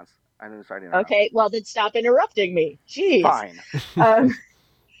ahead, Conci. I'm sorry to interrupt. Okay, well then stop interrupting me. Jeez. Fine.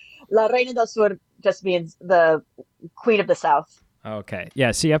 La Reina del Sur just means the Queen of the South. Okay.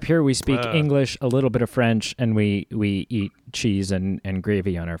 Yeah. See, up here we speak English, a little bit of French, and we eat cheese and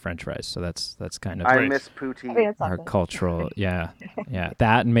gravy on our French fries. So that's kind of I miss poutine. our cultural. Yeah.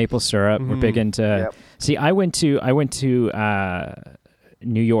 That and maple syrup. We're big into. Yep. See, I went to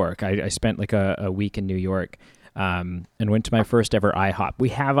New York. I spent like a week in New York, and went to my first ever IHOP. We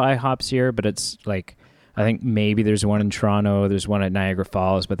have IHOPs here, but it's like, I think maybe there's one in Toronto, there's one at Niagara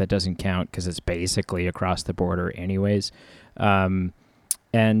Falls, but that doesn't count because it's basically across the border anyways. And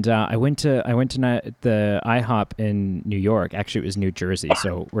I went to the IHOP in New York. Actually, it was New Jersey,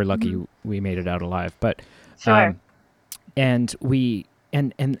 so we're lucky we made it out alive. But Sure. and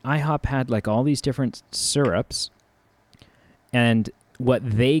IHOP had like all these different syrups, and what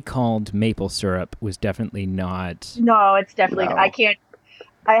they called maple syrup was definitely not. No, it's definitely. No. I can't.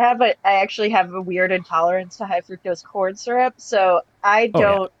 I actually have a weird intolerance to high fructose corn syrup, so I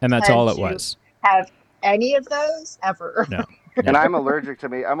don't. And that's tend all it to was. Have any of those ever? No. And I'm allergic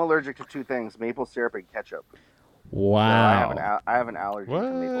to two things: maple syrup and ketchup. Wow. So I have an allergy to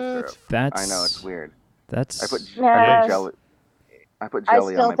maple syrup. That's. I know, it's weird. That's. I put Yes. jelly. I put I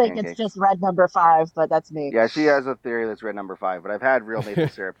jelly on still my think pancakes. it's just red number 5, but that's me. Yeah, she has a theory that's red number 5, but I've had real maple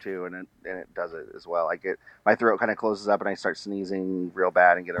syrup too, and it does it as well. I get my throat kind of closes up, and I start sneezing real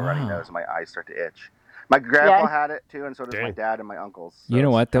bad, and get a runny Wow. nose, and my eyes start to itch. My grandpa Yeah. had it too, and so does my Dang. dad and my uncles. So You know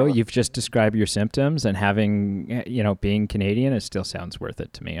it's what though? kind of- You've just described your symptoms, and having being Canadian, it still sounds worth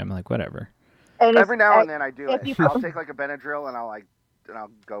it to me. I'm like, whatever. And every now and then I do if it. you- I'll take like a Benadryl, and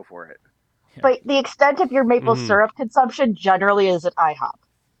I'll go for it. But the extent of your maple syrup consumption generally is at IHOP.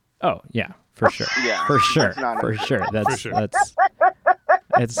 Oh yeah, for sure. Yeah, For sure. that's not For it. sure. That's sure. that's.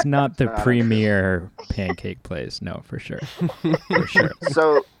 It's not the Not it. premier pancake place. No, for sure. For sure.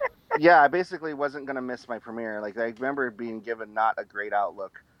 So, yeah, I basically wasn't going to miss my premiere. Like, I remember being given not a great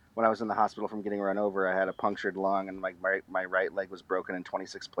outlook when I was in the hospital from getting run over. I had a punctured lung, and my right leg was broken in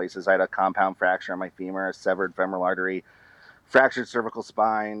 26 places. I had a compound fracture on my femur, a severed femoral artery, fractured cervical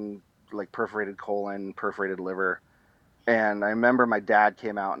spine, like perforated colon, perforated liver. And I remember my dad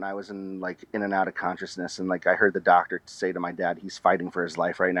came out, and I was in and out of consciousness, and like I heard the doctor say to my dad, he's fighting for his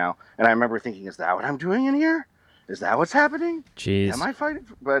life right now. And I remember thinking, is that what I'm doing in here? Is that what's happening? Jeez. Am I fighting?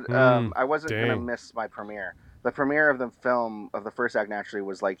 But I wasn't going to miss my premiere. The premiere of the film, of the first act, naturally,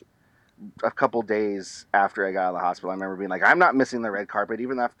 was like a couple days after I got out of the hospital. I remember being like, I'm not missing the red carpet.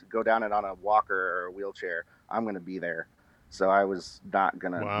 Even if I have to go down it on a walker or a wheelchair, I'm going to be there. So I was not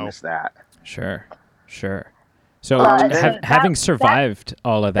going to miss that. Sure. So having that- survived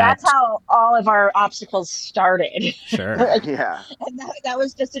all of that. That's how all of our obstacles started. Sure. Yeah. And that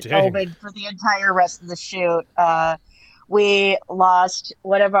was just an Dang. omen for the entire rest of the shoot. We lost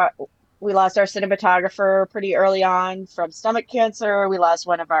our cinematographer pretty early on from stomach cancer. We lost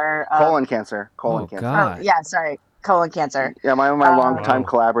one of our Colon cancer. Oh, God. colon cancer. Yeah, my longtime Wow.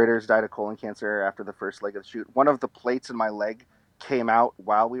 collaborators died of colon cancer after the first leg of the shoot. One of the plates in my leg came out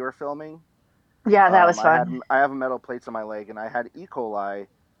while we were filming. Yeah, that was fun. I have metal plates on my leg, and I had E. coli,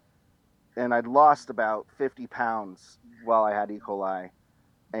 and I'd lost about 50 pounds while I had E. coli.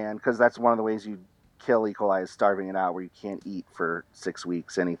 And because that's one of the ways you kill E. coli is starving it out, where you can't eat for 6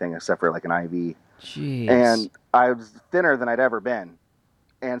 weeks, anything except for like an IV. Jeez. And I was thinner than I'd ever been.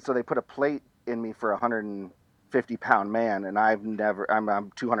 And so they put a plate in me for a 150-pound man, and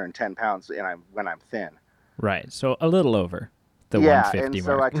I'm 210 pounds, and when I'm thin. Right. So a little over the Yeah, 150 and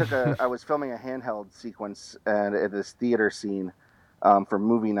so mark. I was filming a handheld sequence at this theater scene for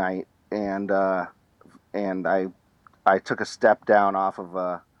movie night, and I took a step down off of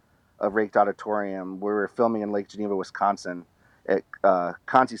a raked auditorium. We were filming in Lake Geneva, Wisconsin.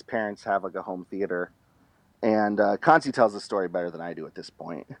 Conci's parents have like a home theater, and Conci tells the story better than I do at this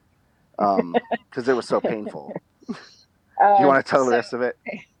point because it was so painful. You want to tell the rest of it?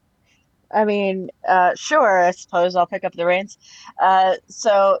 I mean, sure, I suppose I'll pick up the reins.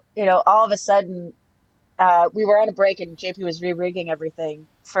 So, all of a sudden, we were on a break and JP was re-rigging everything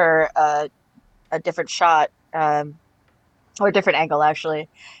for a different shot, or a different angle, actually.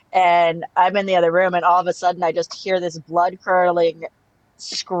 And I'm in the other room, and all of a sudden, I just hear this blood-curdling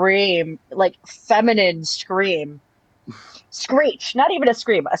scream, like feminine scream. Screech, not even a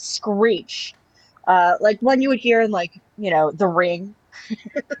scream, a screech. Like one you would hear in, like, The Ring.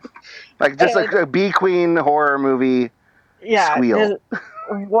 Like just like a Bee Queen horror movie squeal.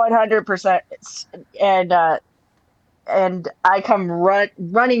 100%. And I come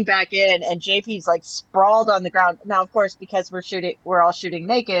running back in, and JP's like sprawled on the ground. Now, of course, because we're all shooting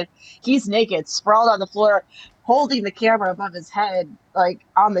naked, he's naked, sprawled on the floor, holding the camera above his head, like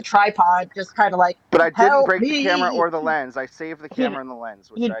on the tripod, just kind of like. But I didn't "Help break me!" the camera or the lens. I saved the camera and the lens,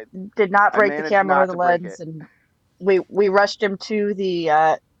 which He I did not break the managed camera not or the to break lens, it. and we rushed him to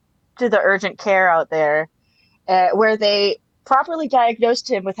the urgent care out there, where they properly diagnosed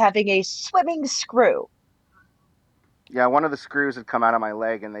him with having a swimming screw. Yeah, one of the screws had come out of my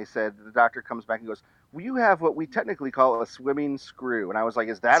leg, and they said, the doctor comes back and goes, well, you have what we technically call a swimming screw. And I was like,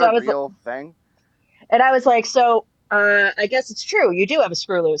 is that a real thing? And I was like, so I guess it's true. You do have a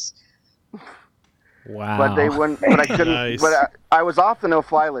screw loose. Wow. But they wouldn't, but I couldn't, Nice. but I was off the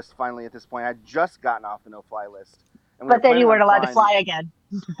no-fly list finally at this point. I'd just gotten off the no-fly list. And But then you weren't allowed to fly again.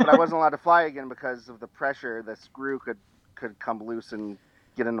 But I wasn't allowed to fly again because of the pressure. The screw could come loose and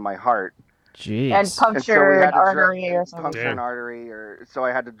get into my heart. Jeez. And puncture an artery or something. Puncture an artery, so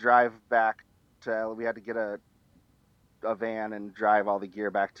I had to drive back to. We had to get a van and drive all the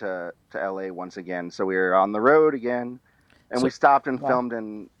gear back to LA once again. So we were on the road again, and we stopped and filmed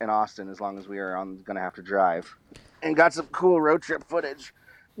in Austin as long as we were going to have to drive, and got some cool road trip footage.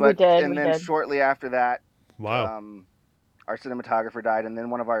 But we did. And then shortly after that, wow. Our cinematographer died, and then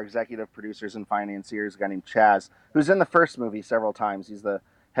one of our executive producers and financiers, a guy named Chaz, who's in the first movie several times. He's the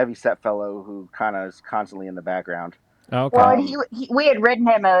heavy-set fellow who kind of is constantly in the background. Okay. Well, and we had written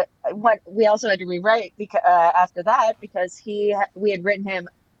him we also had to rewrite after that because we had written him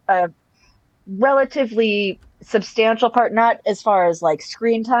a relatively substantial part, not as far as like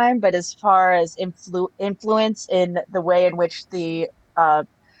screen time, but as far as influence in the way in which the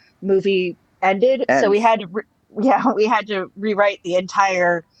movie ended. So we had to rewrite the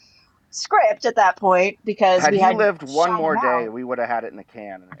entire script at that point because had he lived one more day, we would have had it in the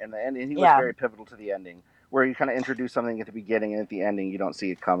can. And he was very pivotal to the ending, where you kind of introduce something at the beginning and at the ending you don't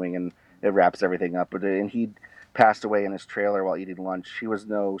see it coming, and it wraps everything up. And he passed away in his trailer while eating lunch. He was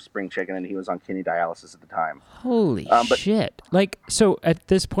no spring chicken, and he was on kidney dialysis at the time. Holy shit! Like, so at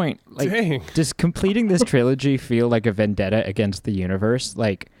this point, like, Dang. does completing this trilogy feel like a vendetta against the universe?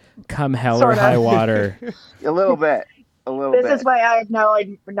 Like, come hell or high water. A little bit. This is why I know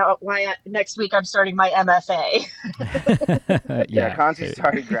why next week I'm starting my MFA. Conci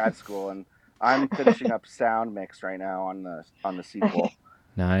started grad school, and I'm finishing up sound mix right now on the sequel.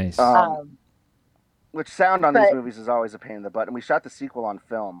 Nice. Which sound on these movies is always a pain in the butt. And we shot the sequel on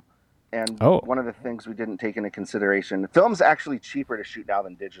film, and one of the things we didn't take into consideration, film's actually cheaper to shoot now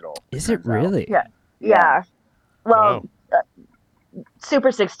than digital. Is it really? Yeah. Well,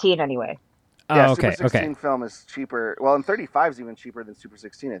 Super 16 anyway. Yeah, Super 16 film is cheaper. Well, and 35 is even cheaper than Super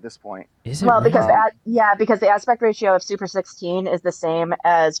 16 at this point. Is it? Well, because because the aspect ratio of Super 16 is the same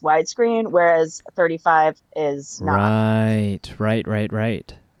as widescreen, whereas 35 is not.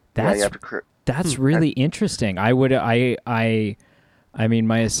 Right. That's really interesting. I mean,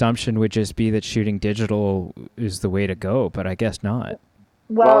 my assumption would just be that shooting digital is the way to go, but I guess not.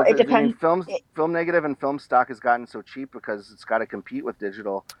 Well, it depends. Film negative and film stock has gotten so cheap because it's got to compete with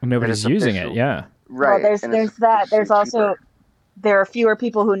digital. Nobody's using it, yeah. Right. Well, there's that. There's also there are fewer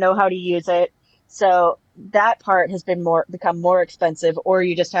people who know how to use it, so that part has become more expensive, or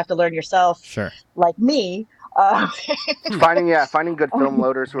you just have to learn yourself. Sure. Like me. Finding good film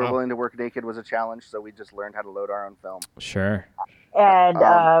loaders who are willing to work naked was a challenge, so we just learned how to load our own film. Sure.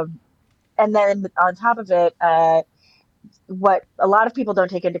 And then on top of it, what a lot of people don't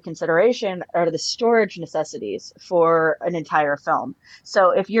take into consideration are the storage necessities for an entire film.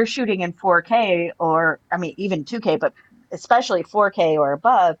 So if you're shooting in 4K, or I mean even 2K, but especially 4K or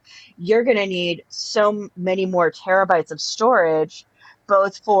above, you're going to need so many more terabytes of storage,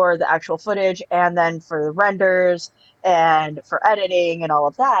 both for the actual footage and then for the renders and for editing and all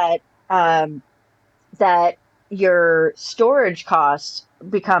of that, that your storage costs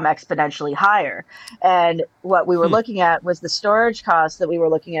become exponentially higher. And what we were looking at was the storage cost that we were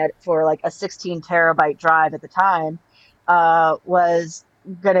looking at for like a 16 terabyte drive at the time was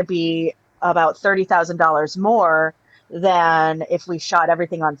going to be about $30,000 more than if we shot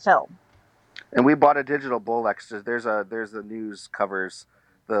everything on film. And we bought a digital Bolex. There's the news covers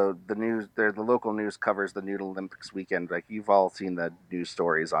the local news covers the Nude Olympics weekend. Like, you've all seen the news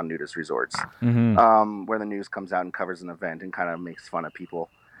stories on nudist resorts, where the news comes out and covers an event and kind of makes fun of people.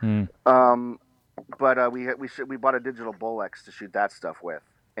 But we bought a digital Bolex to shoot that stuff with,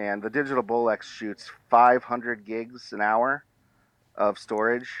 and the digital Bolex shoots 500 gigs an hour of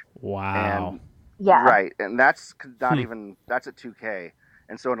storage. Wow. Right, and that's not even that's at 2K,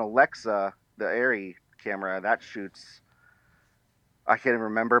 and so an Alexa, the Airy camera, that shoots, I can't even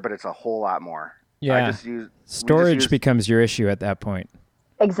remember, but it's a whole lot more. Yeah. Storage becomes your issue at that point.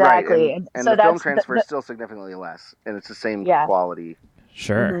 Exactly. Right. And so the film transfer is still significantly less, and it's the same quality.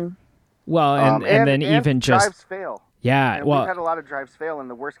 Sure. Well, and then even just drives fail. Yeah. And we've had a lot of drives fail, and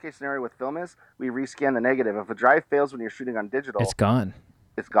the worst case scenario with film is we rescan the negative. If a drive fails when you're shooting on digital, it's gone.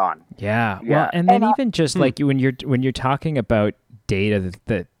 it's gone. Yeah. Well, and then And, even just like when you're talking about data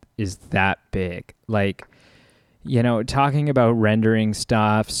that is that big, like, you know, talking about rendering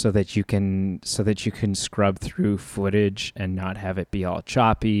stuff so that you can scrub through footage and not have it be all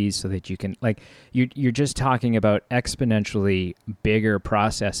choppy, so that you can, like, you're just talking about exponentially bigger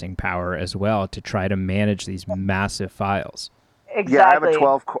processing power as well to try to manage these massive files. exactly. Yeah,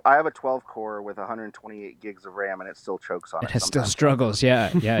 I have a 12 core with 128 gigs of RAM, and it still chokes on it. It still struggles. Yeah,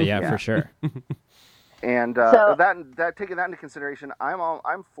 for sure. And So- that taking that into consideration,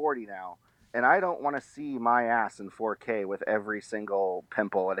 I'm 40 now, and I don't want to see my ass in 4K with every single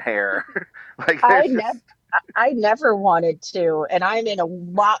pimple and hair. Like, I never wanted to, and I'm in a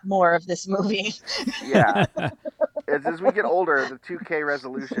lot more of this movie. yeah. As we get older, the 2K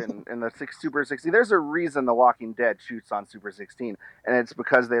resolution in the Super 60, there's a reason The Walking Dead shoots on Super 16, and it's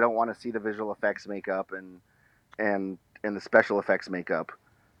because they don't want to see the visual effects makeup and the special effects makeup,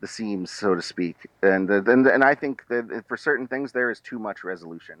 the seams, so to speak. And I think that for certain things there is too much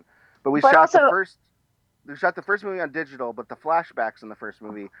resolution. But we shot the first movie on digital, but the flashbacks in the first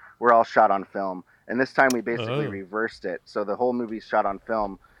movie were all shot on film. And this time we basically reversed it. So the whole movie's shot on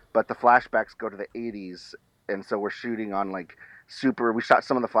film, but the flashbacks go to the 80s. And so we're shooting on we shot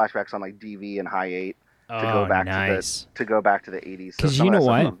some of the flashbacks on like DV and High 8 to go back to the 80s. Because you know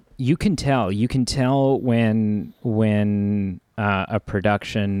what? You can tell when a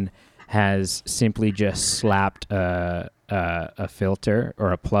production has simply just slapped a filter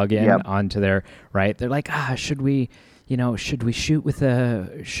or a plug-in onto their, right? They're like, should we shoot with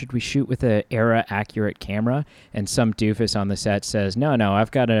a era accurate camera? And some doofus on the set says, no,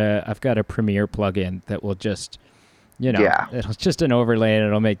 I've got a Premiere plug-in that will just, it's just an overlay and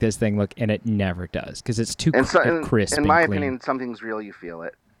it'll make this thing look, and it never does because it's too crisp. In my clean. opinion, something's real, you feel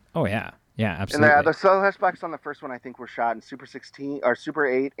it. Oh yeah. Yeah, absolutely. And the flashbacks on the first one, I think, were shot in Super 16 or Super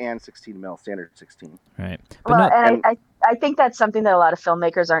 8 and 16 mil, standard 16. Right. But I think that's something that a lot of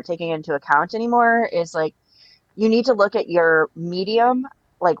filmmakers aren't taking into account anymore. Is like, you need to look at your medium,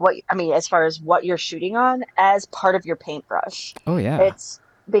 like as far as what you're shooting on, as part of your paintbrush. Oh yeah. It's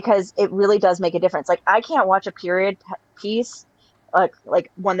because it really does make a difference. Like, I can't watch a period piece,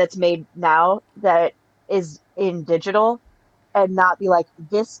 like one that's made now that is in digital, and not be like,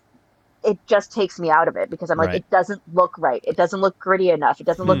 this. It just takes me out of it because I'm like, it doesn't look right. It doesn't look gritty enough. It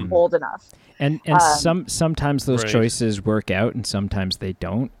doesn't look old enough. And sometimes those choices work out and sometimes they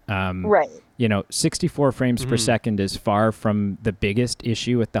don't. Right. 64 frames per second is far from the biggest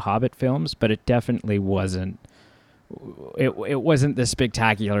issue with the Hobbit films, but it definitely wasn't. It wasn't the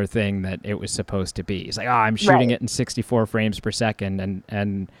spectacular thing that it was supposed to be. It's like, I'm shooting it in 64 frames per second,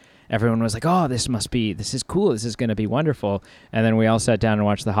 and everyone was like, this is cool. This is going to be wonderful. And then we all sat down and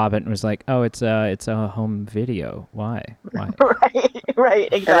watched The Hobbit and was like, it's a home video. Why? Right,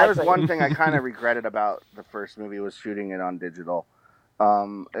 exactly. And that was one thing I kind of regretted about the first movie, was shooting it on digital.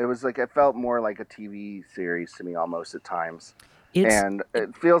 It was like, it felt more like a TV series to me almost at times. And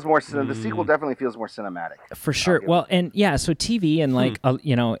it feels more, the sequel definitely feels more cinematic. For sure. Well, and yeah, so TV and like,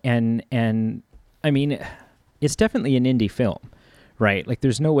 and I mean, it's definitely an indie film. Right, like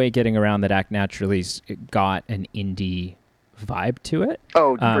there's no way getting around that Act Naturally's got an indie vibe to it.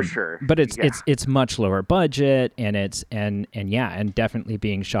 Oh, for sure. But it's much lower budget, and it's and definitely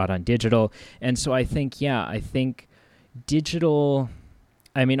being shot on digital. And so I think digital.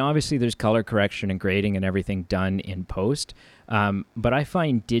 I mean, obviously there's color correction and grading and everything done in post, but I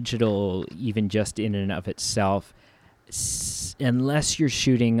find digital, even just in and of itself, unless you're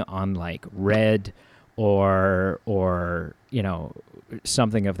shooting on like red or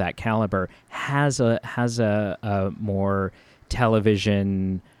something of that caliber, has a more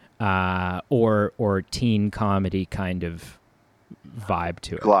television or teen comedy kind of vibe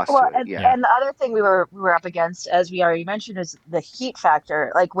to it. And the other thing we were up against, as we already mentioned, is the heat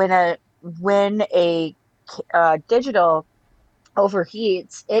factor. Like when a digital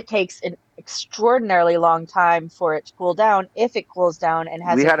overheats, it takes an extraordinarily long time for it to cool down, if it cools down. And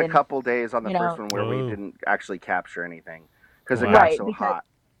we had a couple days on the first one where we didn't actually capture anything because it got so hot.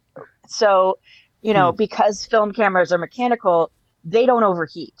 So, because film cameras are mechanical, they don't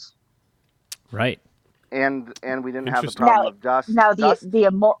overheat. Right. And we didn't have the problem of dust. Now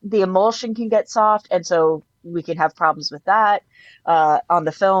the emulsion can get soft, and so we can have problems with that on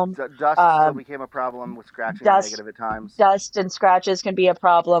the film. Dust still became a problem with scratching negative at times. Dust and scratches can be a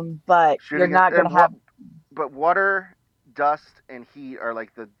problem, but you're not going to have. But water, dust, and heat are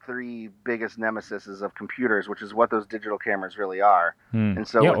like the three biggest nemesises of computers, which is what those digital cameras really are. And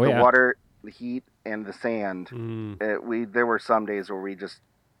so with the water, the heat, and the sand, there were some days where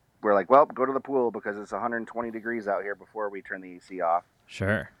we're like, well, go to the pool because it's 120 degrees out here before we turn the AC off.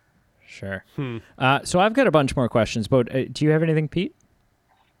 Sure. So I've got a bunch more questions, but do you have anything, Pete?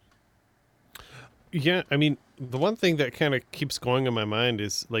 Yeah, I mean, the one thing that kind of keeps going in my mind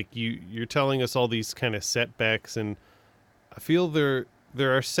is like you're telling us all these kind of setbacks, and I feel there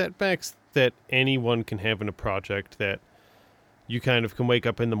are setbacks that anyone can have in a project that you kind of can wake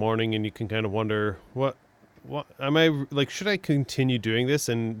up in the morning and you can kind of wonder what am I like, should I continue doing this?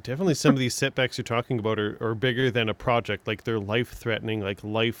 And definitely some of these setbacks you're talking about are bigger than a project, like they're life threatening, like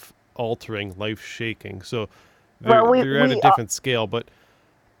life altering, life shaking. So they're at a different scale, but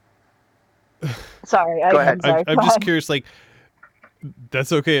sorry, Go ahead. I'm just curious, like,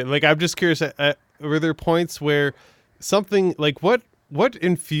 that's okay. Like, I'm just curious, were there points where something, like, what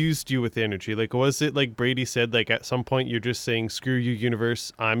infused you with energy? Like, was it like Brady said, like, at some point you're just saying, screw you,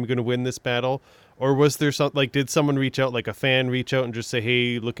 universe, I'm going to win this battle? Or was there something, like, did someone reach out, like a fan reach out and just say,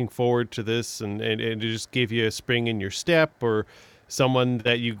 hey, looking forward to this, and it just gave you a spring in your step? Or someone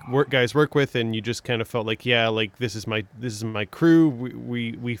that you guys work with and you just kind of felt like, yeah, like this is my crew,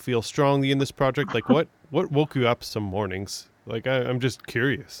 we feel strongly in this project? Like, what woke you up some mornings? Like, I'm just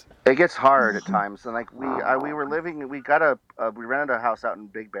curious. It gets hard at times, and like we rented a house out in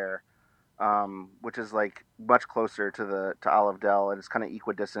Big Bear, which is like much closer to Olive Dell, and it's kind of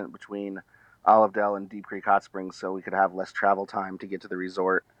equidistant between Olive Dell and Deep Creek Hot Springs, so we could have less travel time to get to the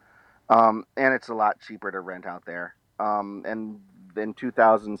resort, and it's a lot cheaper to rent out there. And in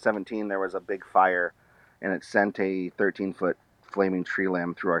 2017 there was a big fire, and it sent a 13-foot flaming tree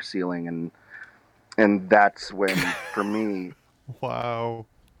limb through our ceiling, and that's when, for me, wow,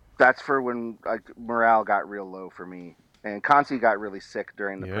 that's for when like morale got real low for me. And Conci got really sick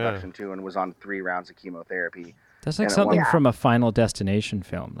during the production too, and was on 3 rounds of chemotherapy. That's like something from a Final Destination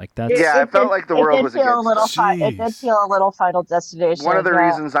film. Like, that's I felt like the world was against us. It did feel a little Final Destination. One of the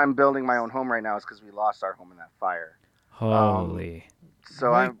reasons I'm building my own home right now is because we lost our home in that fire. Holy. So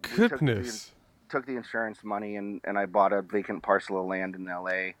my goodness. Took the insurance money and I bought a vacant parcel of land in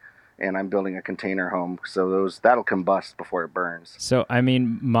LA, and I'm building a container home, so that'll combust before it burns. So, I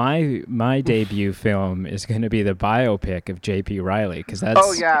mean, my debut film is going to be the biopic of J.P. Riley, because that's...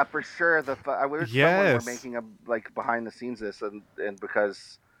 Oh, yeah, for sure. I wish someone were making a, like, behind-the-scenes this, and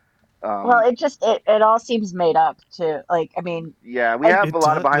because... well, it all seems made up, too. Like, I mean... Yeah, we have a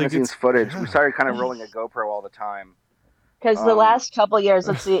lot of behind-the-scenes footage. We started kind of rolling a GoPro all the time. Because the last couple years,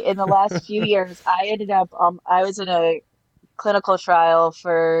 let's see, in the last few years, I ended up, I was in a clinical trial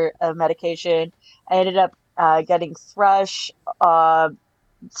for a medication. I ended up getting thrush so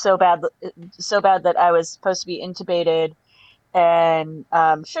bad that I was supposed to be intubated and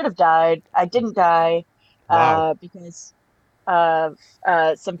should have died. I didn't die because of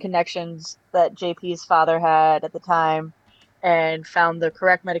some connections that JP's father had at the time, and found the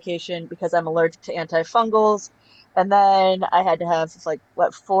correct medication because I'm allergic to antifungals. And then I had to have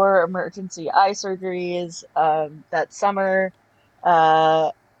 4 emergency eye surgeries that summer.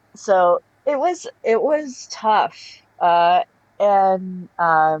 So it was tough. And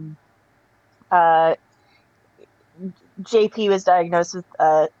JP was diagnosed with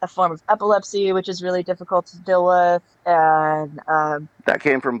a form of epilepsy, which is really difficult to deal with. And that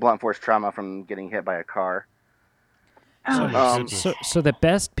came from blunt force trauma from getting hit by a car. So the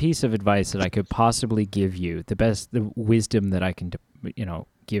best piece of advice that I could possibly give you, the wisdom that I can,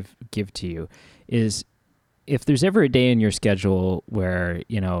 give to you, is if there's ever a day in your schedule where,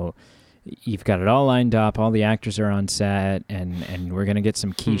 you've got it all lined up, all the actors are on set, and we're going to get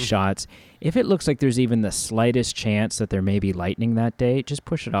some key shots. If it looks like there's even the slightest chance that there may be lightning that day, just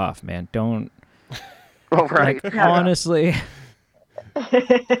push it off, man. Don't. Oh, right. Honestly.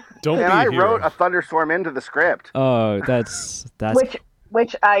 Don't. And I wrote a thunderstorm into the script. Oh, that's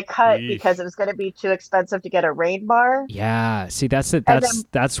which I cut because it was going to be too expensive to get a rain bar. Yeah, see, that's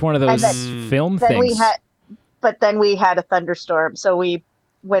one of those film things. But then we had a thunderstorm, so we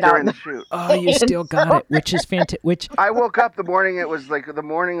went during out the shoot. Oh, you still got it, which is fantastic. Which I woke up the morning. It was like the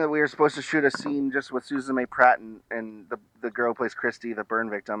morning that we were supposed to shoot a scene just with Susan May Pratt and the girl who plays Christy, the burn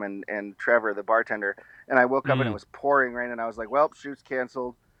victim, and Trevor, the bartender. And I woke up and it was pouring rain, and I was like, "Well, shoot's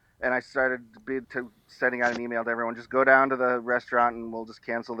canceled." And I started sending out an email to everyone, just go down to the restaurant and we'll just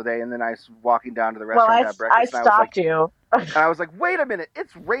cancel the day. And then I was walking down to the restaurant to have breakfast. I stopped you. And I was like, wait a minute,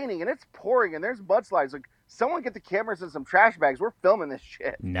 it's raining and it's pouring and there's mudslides. Like, someone get the cameras and some trash bags. We're filming this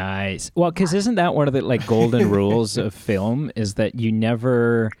shit. Nice. Well, because isn't that one of the golden rules of film, is that you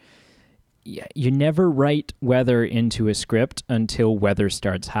never... you never write weather into a script until weather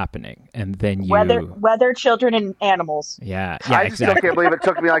starts happening, and then weather, children, and animals. Yeah, I just exactly. still can't believe it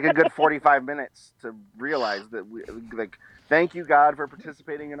took me like a good 45 minutes to realize that thank you God for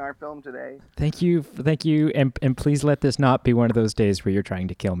participating in our film today. Thank you, and please let this not be one of those days where you're trying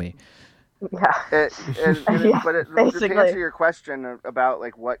to kill me. Yeah. But to answer your question about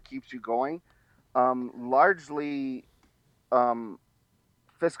like what keeps you going, largely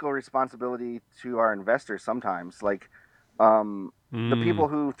fiscal responsibility to our investors sometimes. Like the people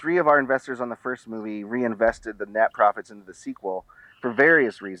who, 3 of our investors on the first movie reinvested the net profits into the sequel for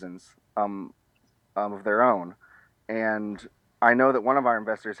various reasons of their own. And I know that one of our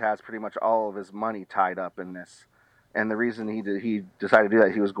investors has pretty much all of his money tied up in this. And the reason he decided to do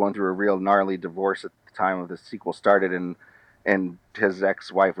that, he was going through a real gnarly divorce at the time of the sequel started, and his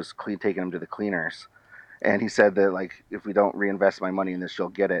ex-wife was taking him to the cleaners. And he said that, like, if we don't reinvest my money in this, she'll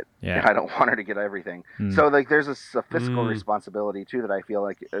get it. Yeah. And I don't want her to get everything. So, like, there's a fiscal responsibility, too, that I feel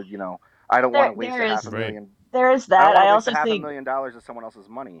like, I don't want to waste $500,000. There is that. I also think $500,000 is someone else's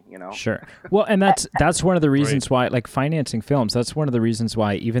money, Sure. Well, and that's one of the reasons why, like, financing films, that's one of the reasons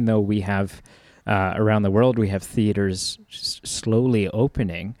why, even though we have, around the world, we have theaters slowly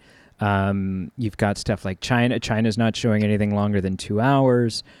opening, you've got stuff like China. China's not showing anything longer than 2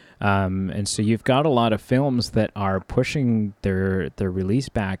 hours. And so you've got a lot of films that are pushing their release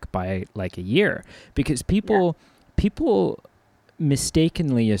back by like a year, because people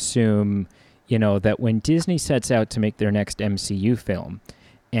mistakenly assume, that when Disney sets out to make their next MCU film,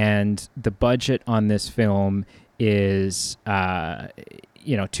 and the budget on this film is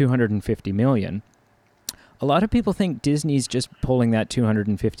 $250 million. A lot of people think Disney's just pulling that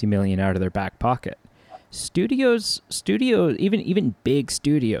 $250 million out of their back pocket. Studios, even big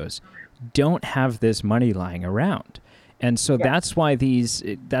studios, don't have this money lying around, and so that's why if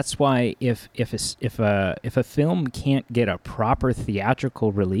a film can't get a proper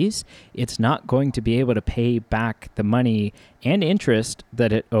theatrical release, it's not going to be able to pay back the money and interest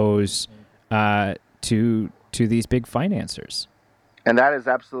that it owes to these big financiers. And that is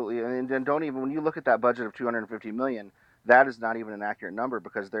absolutely, and don't even, when you look at that budget of $250 million, that is not even an accurate number,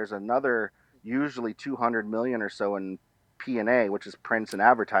 because there's another usually $200 million or so in P&A, which is prints and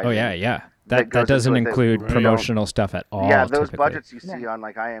advertising. Oh yeah. That doesn't include promotional stuff at all. Yeah, those typically. Budgets you see on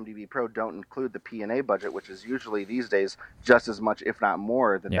like IMDb Pro don't include the P&A budget, which is usually these days just as much, if not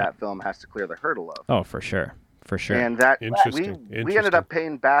more, that film has to clear the hurdle of. Oh, for sure. And that we ended up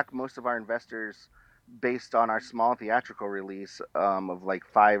paying back most of our investors based on our small theatrical release of like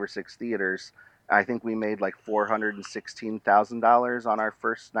 5 or 6 theaters. I think we made like $416,000 on our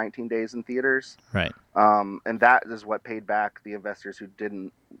first 19 days in theaters. Right. And that is what paid back the investors who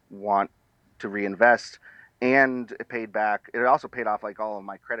didn't want to reinvest. And it also paid off like all of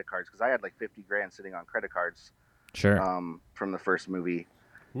my credit cards, because I had like $50,000 sitting on credit cards. Sure. From the first movie.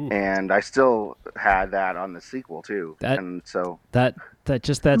 Ooh. And I still had that on the sequel too. And so that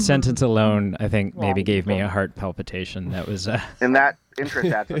sentence alone, I think, maybe gave me a heart palpitation. That was and that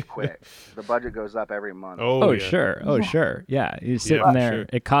interest adds up quick. The budget goes up every month. Oh, sure. Oh, sure. Yeah, you're sitting there. Sure.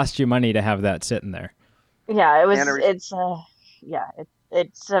 It costs you money to have that sitting there. Yeah,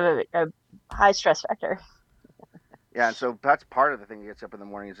 it's a high stress factor. Yeah, and so that's part of the thing that gets up in the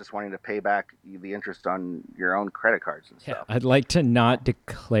morning, is just wanting to pay back the interest on your own credit cards and stuff. I'd like to not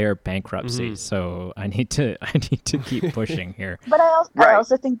declare bankruptcy, so I need to keep pushing here. But I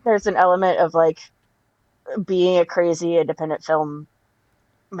also think there's an element of like being a crazy independent film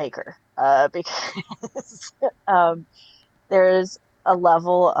maker, because there's a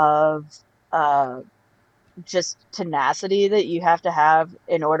level of just tenacity that you have to have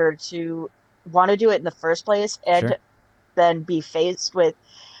in order to want to do it in the first place, and then be faced with,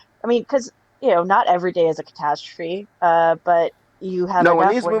 because not every day is a catastrophe, but you have when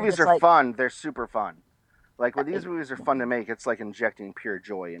these movies are fun, they're super fun. Like when these movies are fun to make, it's like injecting pure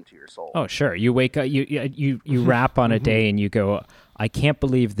joy into your soul. Oh sure, you wake up, you wrap on a day and you go, I can't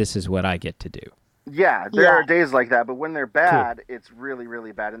believe this is what I get to do. Yeah, there are days like that, but when they're bad, it's really,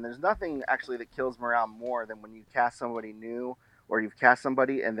 really bad. And there's nothing actually that kills morale more than when you cast somebody new, or you've cast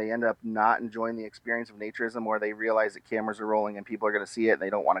somebody and they end up not enjoying the experience of naturism, or they realize that cameras are rolling and people are going to see it and they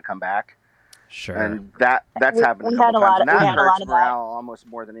don't want to come back. Sure. And that's happened a couple times. And that hurts morale almost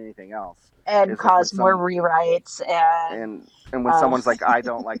more than anything else. And cause more rewrites. And when someone's like, I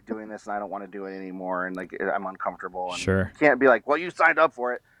don't like doing this and I don't want to do it anymore, and like I'm uncomfortable. And you can't be like, well, you signed up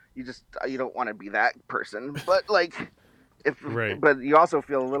for it. You don't want to be that person. But like, but you also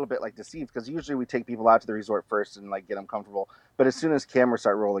feel a little bit like deceived, because usually we take people out to the resort first and like get them comfortable. But as soon as cameras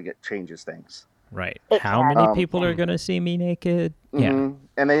start rolling, it changes things. Right. How many people are going to see me naked? Yeah.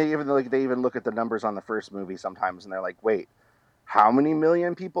 And they even look at the numbers on the first movie sometimes, and they're like, wait, how many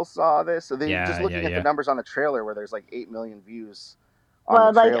million people saw this? So they just looking at the numbers on the trailer where there's like 8 million views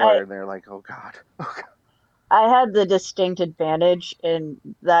on the trailer, and they're like, oh god. I had the distinct advantage in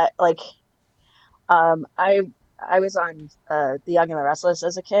that, like, I was on The Young and the Restless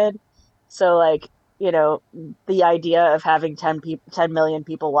as a kid, so like, the idea of having 10 million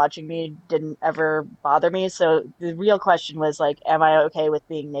people watching me didn't ever bother me. So the real question was like, am I okay with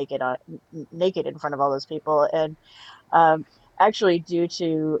being naked in front of all those people? And um, actually, due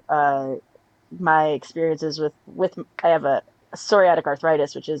to my experiences with I have a psoriatic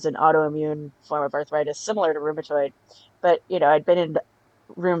arthritis, which is an autoimmune form of arthritis similar to rheumatoid. But I'd been in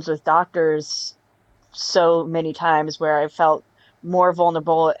rooms with doctors so many times where I felt more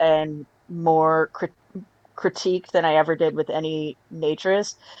vulnerable and more critiqued than I ever did with any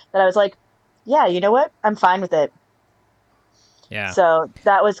naturist, that I was like, yeah, you know what? I'm fine with it. Yeah. So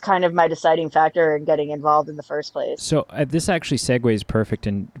that was kind of my deciding factor in getting involved in the first place. So this actually segues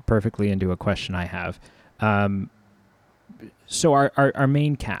perfectly into a question I have. So our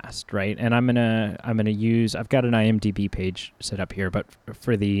main cast, right? And I'm gonna use, I've got an IMDb page set up here, but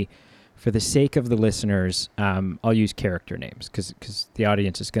for the sake of the listeners, I'll use character names because the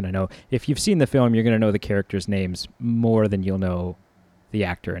audience is going to know. If you've seen the film, you're going to know the characters' names more than you'll know the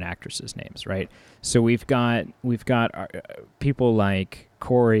actor and actresses' names, right? So we've got people like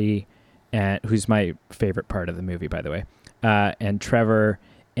Corey, who's my favorite part of the movie, by the way, and Trevor,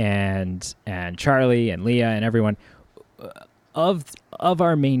 and Charlie, and Leah, and everyone of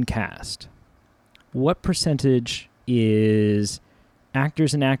our main cast. What percentage is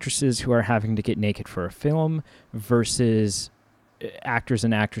actors and actresses who are having to get naked for a film versus actors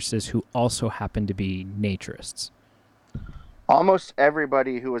and actresses who also happen to be naturists? Almost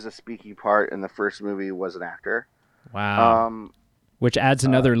everybody who was a speaking part in the first movie was an actor. Wow. Which adds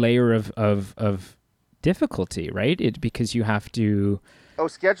another layer of difficulty, right? Because you have to...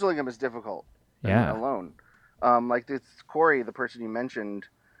 scheduling them is difficult. Yeah. Alone. Like this Corey, the person you mentioned,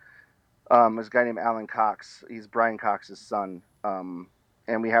 is a guy named Alan Cox. He's Brian Cox's son.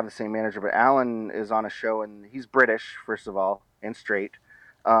 And we have the same manager, but Alan is on a show, and he's British, first of all, and straight.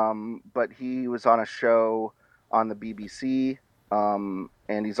 But he was on a show on the BBC,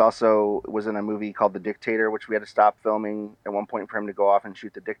 and he's also was in a movie called The Dictator, which we had to stop filming at one point for him to go off and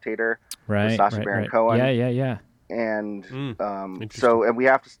shoot The Dictator with Sacha Baron Cohen. Yeah. And and we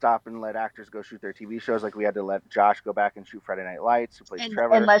have to stop and let actors go shoot their TV shows. Like we had to let Josh go back and shoot Friday Night Lights, who plays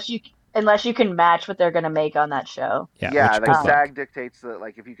Trevor. Unless you can match what they're going to make on that show. Yeah, like SAG dictates that,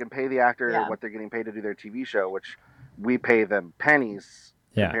 like, if you can pay the actor what they're getting paid to do their TV show, which we pay them pennies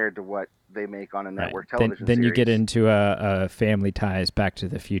compared to what they make on a network television then series. you get into a Family Ties, Back to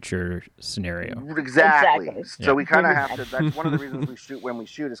the Future scenario. Exactly. So we kind of have to, that's one of the reasons we shoot when we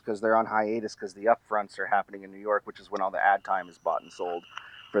shoot, is because they're on hiatus, because the upfronts are happening in New York, which is when all the ad time is bought and sold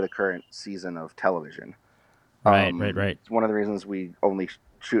for the current season of television. Right. It's one of the reasons we only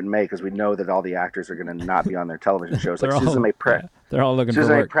shoot in May, because we know that all the actors are going to not be on their television shows. Like Susan May Pratt. They're all looking for work.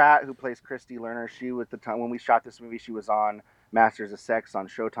 Susan May Pratt, who plays Christy Lerner, she, at the time when we shot this movie, she was on Masters of Sex on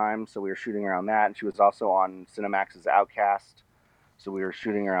Showtime, so we were shooting around that. And she was also on Cinemax's Outcast, so we were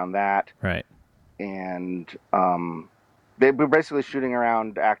shooting around that. Right. And they were basically shooting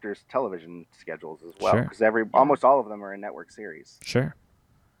around actors' television schedules as well, because almost all of them are in network series. Sure.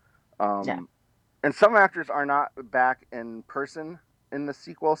 And some actors are not back in person in the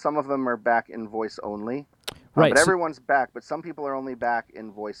sequel. Some of them are back in voice only. But everyone's back. But some people are only back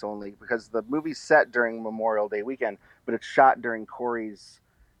in voice only because the movie's set during Memorial Day weekend, but it's shot during Corey,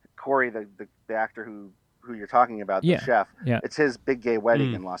 the actor who you're talking about, the chef. Yeah. It's his big gay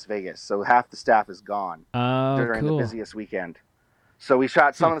wedding in Las Vegas. So half the staff is gone during the busiest weekend. So we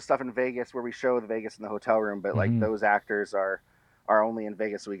shot some of the stuff in Vegas where we show the Vegas in the hotel room, but like those actors are only in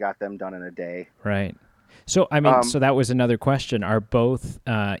Vegas, so we got them done in a day. Right. So, I mean, so that was another question. Are both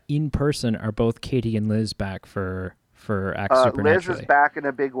in person? Are both Katie and Liz back for Act Supernaturally? Liz is back in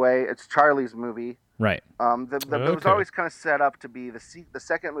a big way. It's Charlie's movie. Right. It was always kind of set up to be the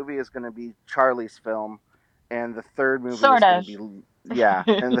second movie is going to be Charlie's film, and the third movie is going to be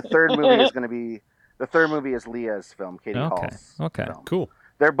and the third movie is Leah's film, Katie Hall's film. Cool.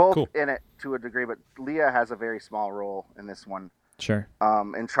 They're both in it to a degree, but Leah has a very small role in this one. Sure.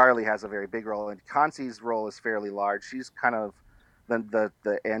 And Charlie has a very big role, and Conci's role is fairly large. She's kind of the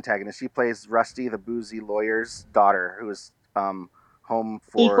antagonist. She plays Rusty, the boozy lawyer's daughter, who is home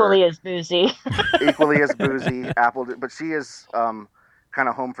for equally as boozy, but she is kind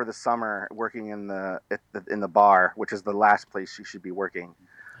of home for the summer, working in the bar, which is the last place she should be working.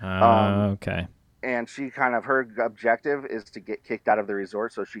 Okay. and she kind of, her objective is to get kicked out of the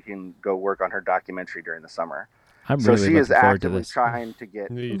resort so she can go work on her documentary during the summer. I'm So really she is looking forward to actively this. trying to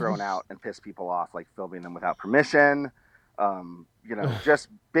get Neat. thrown out and piss people off, like filming them without permission. Just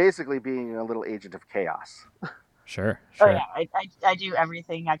basically being a little agent of chaos. Sure. Oh yeah, I do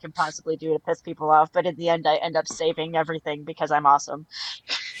everything I can possibly do to piss people off, but in the end I end up saving everything because I'm awesome.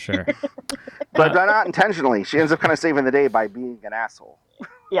 Sure. But not intentionally. She ends up kind of saving the day by being an asshole.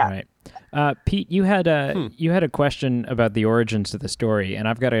 Yeah. Right. Pete, you had a question about the origins of the story, and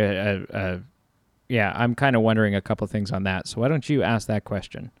I've got I'm kind of wondering a couple things on that. So why don't you ask that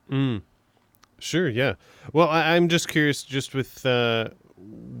question? Sure, yeah. Well, I'm just curious, just with the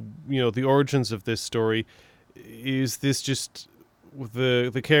origins of this story. Is this just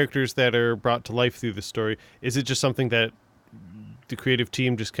the characters that are brought to life through the story? Is it just something that the creative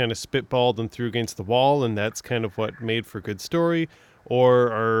team just kind of spitballed and threw against the wall, and that's kind of what made for a good story?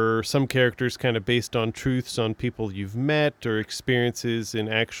 Or are some characters kind of based on truths on people you've met or experiences in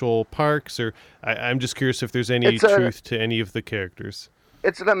actual parks? Or I'm just curious if there's any truth to any of the characters.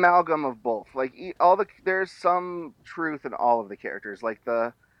 It's an amalgam of both. Like there's some truth in all of the characters. Like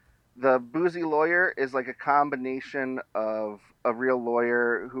the boozy lawyer is like a combination of a real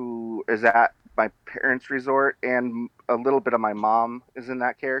lawyer who is at my parents' resort, and a little bit of my mom is in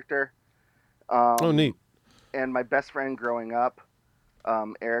that character. Neat. And my best friend growing up,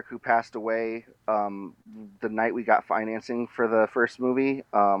 Eric, who passed away the night we got financing for the first movie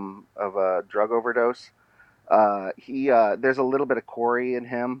of a drug overdose. There's a little bit of Corey in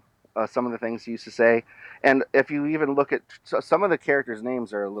him. Some of the things he used to say. And if you even look at some of the characters'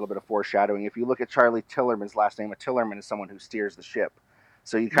 names are a little bit of foreshadowing. If you look at Charlie Tillerman's last name, a Tillerman is someone who steers the ship.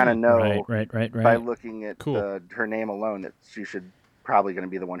 So you kind of know right. by looking at her name alone that she should probably going to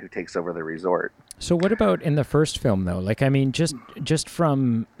be the one who takes over the resort. So what about in the first film though? Like, I mean, just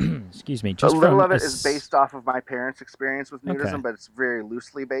from excuse me, just a little from of it is based off of my parents' experience with nudism, but it's very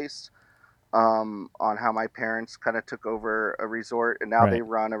loosely based on how my parents kind of took over a resort, and now they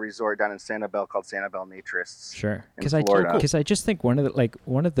run a resort down in Sanibel called Sanibel Naturists. Sure, Florida. Because I just think one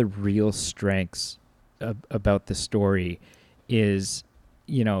of the real strengths about the story is,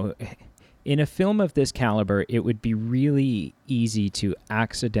 in a film of this caliber, it would be really easy to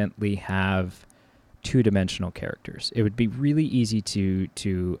accidentally have two-dimensional characters. It would be really easy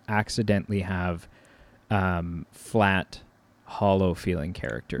to accidentally have flat, hollow feeling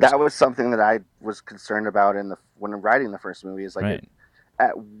characters. That was something that I was concerned about when writing the first movie. Is like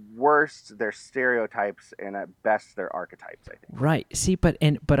at worst they're stereotypes, and at best they're archetypes, I think. Right. See, but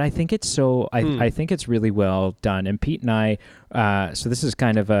I think it's I think it's really well done. And Pete and I, so this is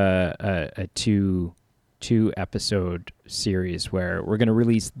kind of a two episode series where we're going to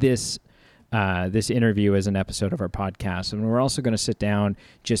release this interview as an episode of our podcast, and we're also going to sit down,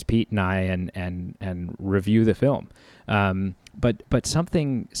 just Pete and I, and review the film. But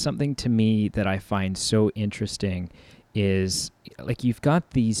something to me that I find so interesting is, like, you've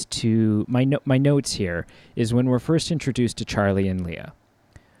got these two. My notes here is when we're first introduced to Charlie and Leah,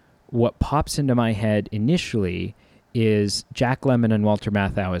 what pops into my head initially is Jack Lemmon and Walter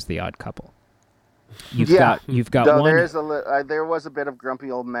Matthau as the odd couple. You've got one. There was a bit of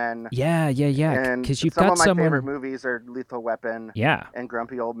Grumpy Old Men. Yeah. And because you've some got of my someone. favorite movies are Lethal Weapon. Yeah. And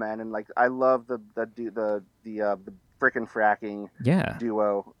Grumpy Old Men, and like I love the frickin' fracking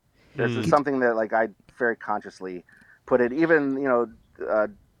duo. There's something that like I very consciously put it. Even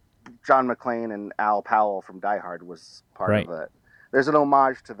John McClane and Al Powell from Die Hard was part of it. There's an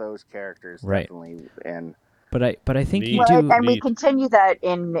homage to those characters, definitely, and. But I think you do, do, and we continue that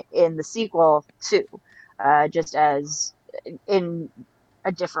in the sequel too, just as in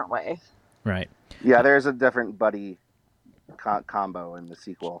a different way. Right. Yeah, there's a different buddy combo in the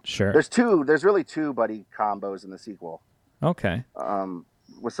sequel. Sure. There's really two buddy combos in the sequel. Okay.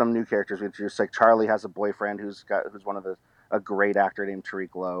 With some new characters, which is like Charlie has a boyfriend who's a great actor named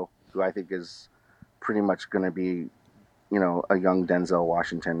Tariq Lowe, who I think is pretty much going to be, a young Denzel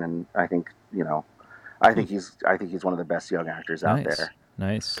Washington, and I think he's one of the best young actors out there.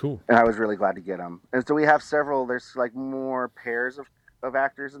 Nice. Cool. And I was really glad to get him. And so we have there's like more pairs of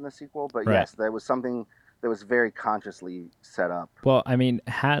actors in the sequel, but yes, that was something that was very consciously set up. Well, I mean,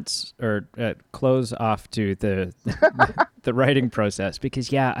 hats or clothes off to the the writing process,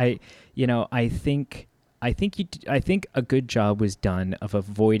 because I think a good job was done of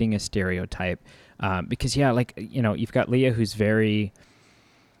avoiding a stereotype, because you've got Leah, who's very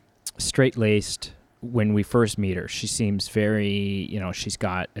straight-laced. When we first meet her, she seems very, she's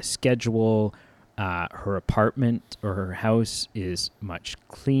got a schedule. Her apartment or her house is much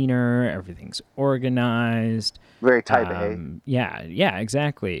cleaner. Everything's organized. Very type A. Yeah,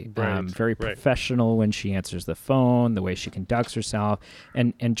 exactly. Right, Very right. professional when she answers the phone, the way she conducts herself,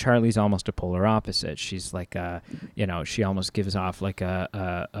 and Charlie's almost a polar opposite. She's like she almost gives off like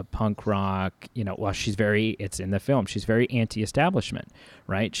a punk rock, well, it's in the film. She's very anti-establishment,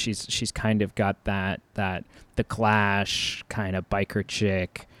 right? She's kind of got that the Clash kind of biker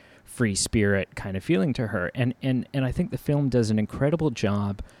chick, free spirit kind of feeling to her, and I think the film does an incredible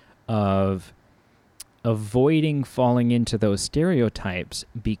job of avoiding falling into those stereotypes,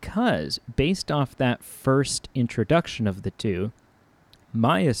 because based off that first introduction of the two,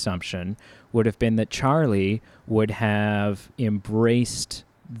 my assumption would have been that Charlie would have embraced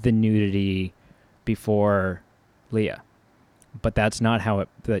the nudity before Leah. But that's not how it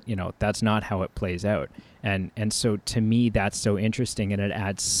plays out. And so to me that's so interesting, and it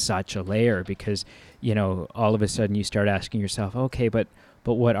adds such a layer, because all of a sudden you start asking yourself, okay, but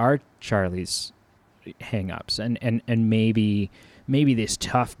what are Charlie's hang-ups, and maybe this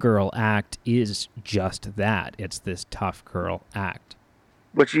tough girl act is just that. It's this tough girl act,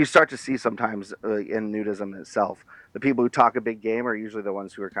 which you start to see sometimes in nudism itself. The people who talk a big game are usually the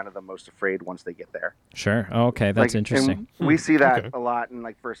ones who are kind of the most afraid once they get there. Sure. Okay, that's interesting. We see that a lot in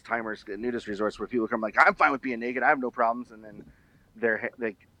like first timers at nudist resorts, where people come like, I'm fine with being naked, I have no problems, and then they're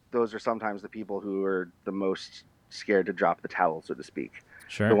like, those are sometimes the people who are the most scared to drop the towel, so to speak.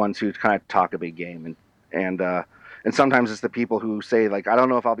 Sure. The ones who kind of talk a big game, and sometimes it's the people who say like, I don't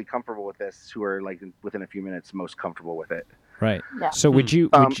know if I'll be comfortable with this, who are like within a few minutes most comfortable with it. Right. Yeah. So would you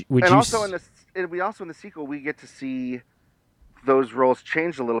also in the sequel we get to see those roles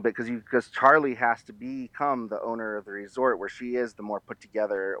change a little bit, because Charlie has to become the owner of the resort, where she is the more put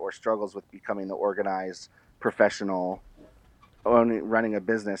together, or struggles with becoming the organized professional running a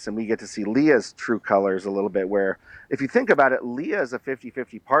business, and we get to see Leah's true colors a little bit, where if you think about it, Leah is a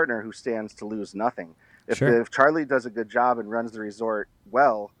 50-50 partner who stands to lose nothing. If Charlie does a good job and runs the resort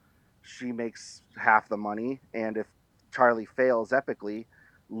well, she makes half the money, and if Charlie fails epically,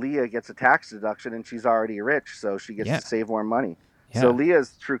 Leah gets a tax deduction, and she's already rich, so she gets to save more money. So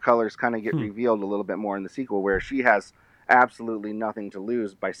Leah's true colors kind of get revealed a little bit more in the sequel, where she has absolutely nothing to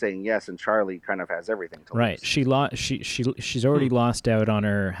lose by saying yes, and Charlie kind of has everything to lose. Right. She's already lost out on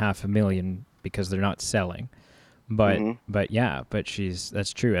her $500,000 because they're not selling. But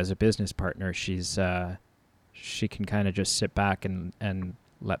that's true. As a business partner, she can kind of just sit back and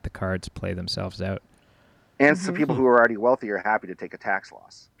let the cards play themselves out. And some people who are already wealthy are happy to take a tax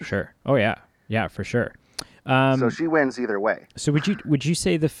loss. Sure. Oh yeah. Yeah, for sure. So she wins either way. So would you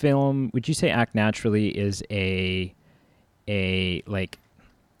say the film, would you say Act Naturally is a like,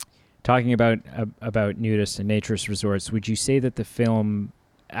 talking about nudists and naturist resorts, would you say that the film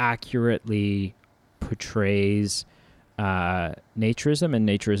accurately portrays naturism and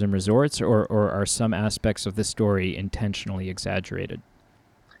naturism resorts, or are some aspects of the story intentionally exaggerated?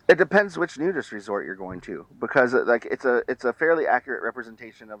 It depends which nudist resort you're going to, because like it's a fairly accurate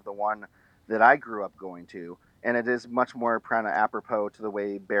representation of the one that I grew up going to, and it is much more kind of apropos to the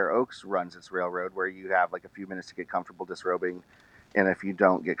way Bear Oaks runs its railroad, where you have like a few minutes to get comfortable disrobing, and if you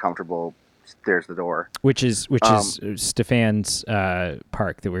don't get comfortable, there's the door. Which is Stefan's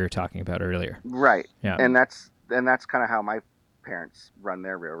park that we were talking about earlier. Right. Yeah. And that's kind of how my parents run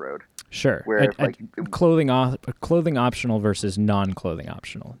their railroad. Sure. Where clothing optional versus non-clothing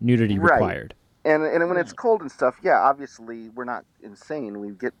optional. Nudity required. And when it's cold and stuff, yeah, obviously we're not insane. We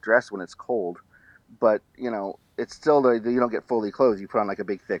get dressed when it's cold, but it's still you don't get fully clothed. You put on like a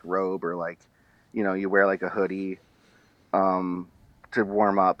big thick robe, or like, you wear like a hoodie, to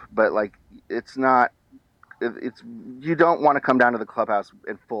warm up. But like, it's not. You don't want to come down to the clubhouse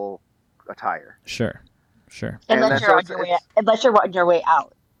in full attire. Sure. Unless you're on your way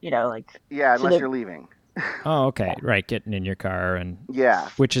out. Unless you're leaving. Oh, okay, right. Getting in your car and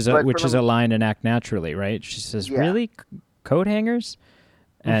which is a line in Act Naturally, right? She says, "Really, coat hangers?"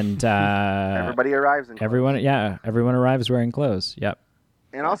 And everybody arrives in clothes. Everyone arrives wearing clothes. Yep.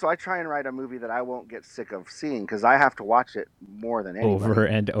 And also, I try and write a movie that I won't get sick of seeing, because I have to watch it more than anybody. Over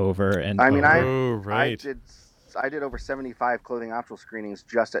and over and. I did over 75 clothing optional screenings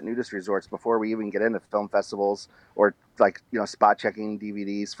just at nudist resorts before we even get into film festivals, or like, spot checking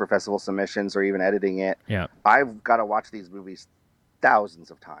DVDs for festival submissions, or even editing it. Yeah. I've got to watch these movies thousands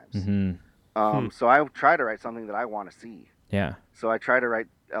of times. Mm-hmm. So I try to write something that I want to see. Yeah. So I try to write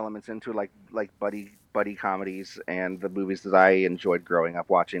elements into like buddy comedies and the movies that I enjoyed growing up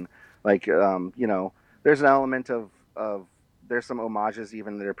watching. Like, there's an element of there's some homages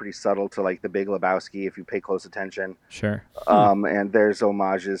even that are pretty subtle to like The Big Lebowski if you pay close attention. Sure. And there's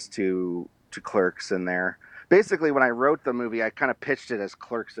homages to Clerks in there. Basically, when I wrote the movie, I kind of pitched it as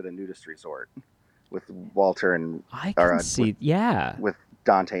Clerks at a nudist resort. with Walter and I can see. with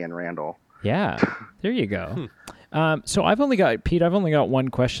Dante and Randall. Yeah, there you go. So I've only got one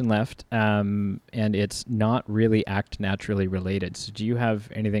question left, and it's not really Act Naturally related. So do you have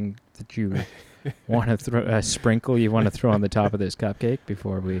anything that you want to throw a sprinkle you want to throw on the top of this cupcake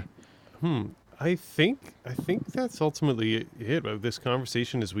before we? I think that's ultimately it. This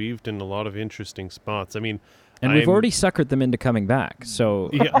conversation is weaved in a lot of interesting spots. I mean, and we've already suckered them into coming back.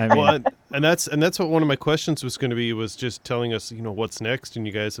 So yeah, I mean, well, and that's what one of my questions was going to be, was just telling us, what's next. And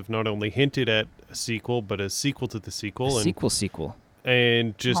you guys have not only hinted at a sequel, but a sequel to the sequel, sequel.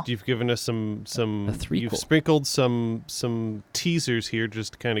 And just you've given us some you've sprinkled some teasers here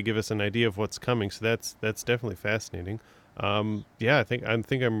just to kind of give us an idea of what's coming. So that's definitely fascinating. I think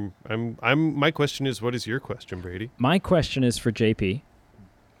I'm my question is, what is your question, Brady? My question is for JP.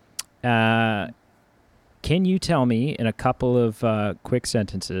 Can you tell me in a couple of quick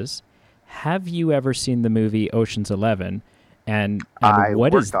sentences, have you ever seen the movie Ocean's 11, and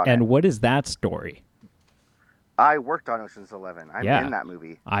what is that story? I worked on Ocean's 11. I'm in that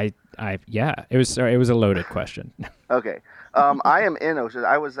movie. It was a loaded question. Okay. I am in Ocean's.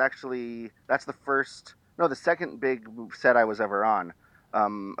 I was actually, that's the second big set I was ever on.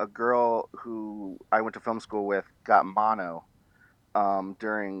 A girl who I went to film school with got mono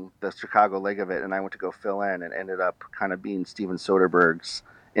during the Chicago leg of it, and I went to go fill in and ended up kind of being Steven Soderbergh's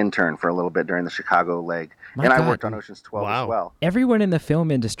intern for a little bit during the Chicago leg. I worked on Ocean's 12 as well. Everyone in the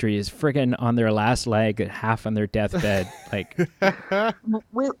film industry is friggin' on their last leg, half on their deathbed. Like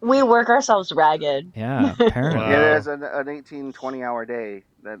we work ourselves ragged. Yeah, apparently. Wow. It is an 18, 20-hour day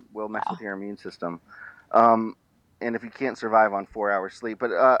that will mess with your immune system. And if you can't survive on 4 hours sleep.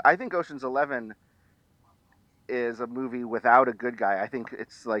 But I think Ocean's 11 is a movie without a good guy. I think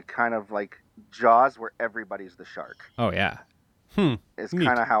it's like kind of like Jaws, where everybody's the shark. Oh, yeah. It's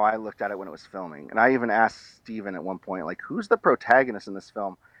kind of how I looked at it when it was filming. And I even asked Steven at one point, like, who's the protagonist in this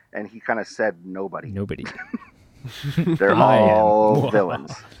film? And he kind of said, nobody. They're all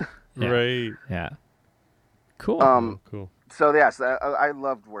villains. Yeah. Right. Yeah. Cool. Cool. So, yes, I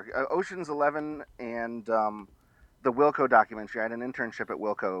loved working. Ocean's 11 and the Wilco documentary. I had an internship at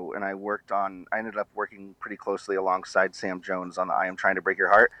Wilco, and I ended up working pretty closely alongside Sam Jones on the I Am Trying to Break Your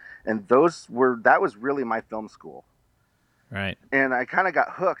Heart. And that was really my film school. Right. And I kind of got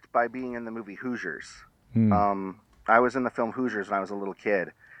hooked by being in the movie Hoosiers. I was in the film Hoosiers when I was a little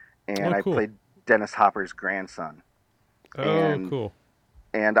kid, and I played Dennis Hopper's grandson. Cool.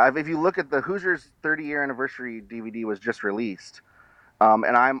 And if you look at the Hoosiers 30-year anniversary DVD was just released, and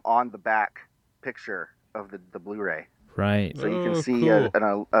I'm on the back picture of the Blu-ray. Right. So you can see a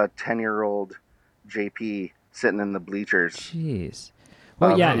 10-year-old JP sitting in the bleachers. Jeez.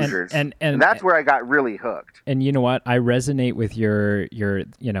 Well, yeah, and that's where I got really hooked. And you know what? I resonate with your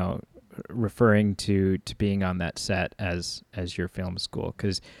referring to being on that set as your film school,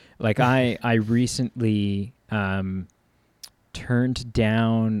 because like I recently turned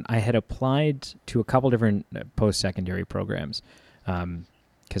down. I had applied to a couple different post-secondary programs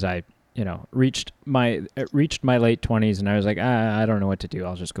because I reached my late 20s, and I was like, I don't know what to do.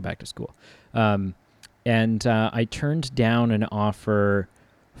 I'll just go back to school. And I turned down an offer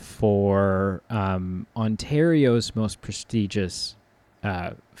for Ontario's most prestigious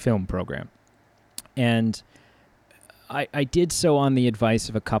film program. And I did so on the advice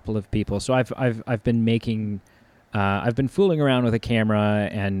of a couple of people. So I've been fooling around with a camera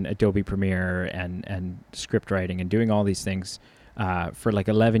and Adobe Premiere and script writing and doing all these things for like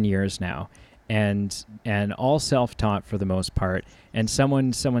 11 years now. And all self-taught for the most part. And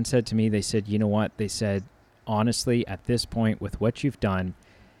someone said to me, they said, you know what? They said, honestly, at this point, with what you've done,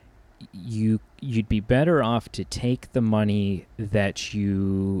 you'd be better off to take the money that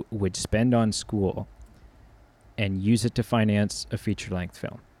you would spend on school and use it to finance a feature-length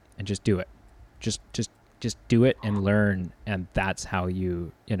film, and just do it. Just do it and learn, and that's how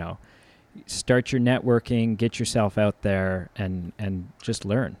you start your networking, get yourself out there, and just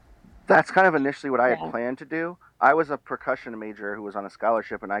learn. That's kind of initially what I had planned to do. I was a percussion major who was on a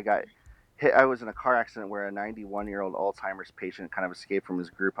scholarship, and I got hit. I was in a car accident where a 91-year-old Alzheimer's patient kind of escaped from his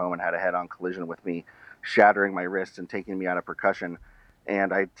group home and had a head-on collision with me, shattering my wrist and taking me out of percussion.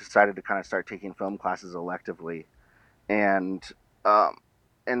 And I decided to kind of start taking film classes electively, and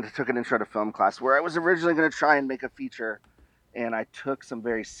took an intro to film class where I was originally going to try and make a feature, and I took some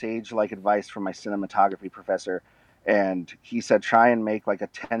very sage-like advice from my cinematography professor. And he said, try and make like a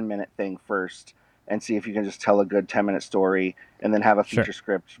 10-minute thing first and see if you can just tell a good 10-minute story and then have a feature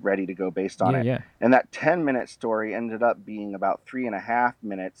script ready to go based on it. Yeah. And that 10-minute story ended up being about 3.5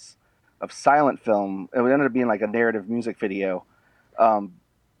 minutes of silent film. It ended up being like a narrative music video.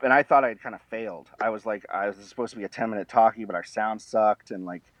 and I thought I'd kind of failed. I was supposed to be a 10-minute talkie, but our sound sucked, and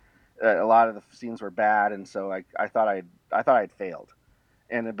like a lot of the scenes were bad, and so I thought I'd failed.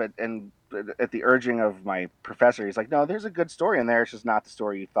 And at the urging of my professor, he's like, no, there's a good story in there. It's just not the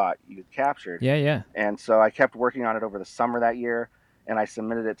story you thought you'd captured. Yeah. And so I kept working on it over the summer that year, and I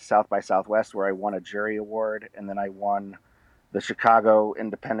submitted it to South by Southwest, where I won a jury award, and then I won the Chicago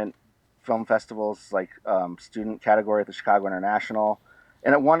Independent Film Festival's student category at the Chicago International,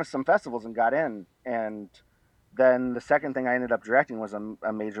 and it won some festivals and got in. And then the second thing I ended up directing was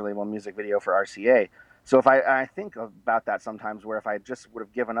a major label music video for RCA. So if I think about that sometimes, where if I just would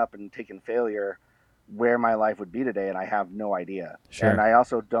have given up and taken failure, where my life would be today, and I have no idea. Sure. And I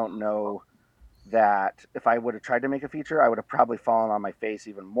also don't know that if I would have tried to make a feature, I would have probably fallen on my face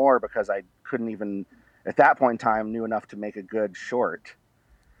even more, because I couldn't even, at that point in time, knew enough to make a good short.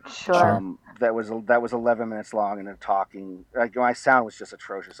 Sure. That was 11 minutes long, and talking, like, my sound was just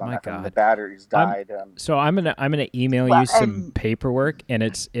atrocious on that thing. The batteries died. So I'm gonna email you some paperwork, and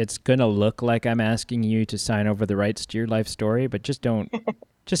it's gonna look like I'm asking you to sign over the rights to your life story, but just don't.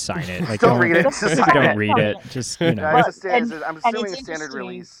 Just sign it. Like, don't read it. Don't read it. Just, you know. I'm assuming a standard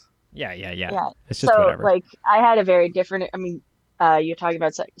release. Yeah. It's just so, whatever. like, I had a very different. I mean, you're talking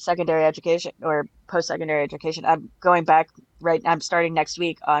about secondary education or post-secondary education. I'm going back I'm starting next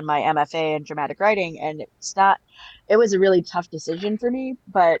week on my MFA in dramatic writing, and it was a really tough decision for me,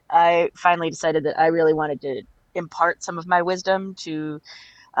 but I finally decided that I really wanted to impart some of my wisdom to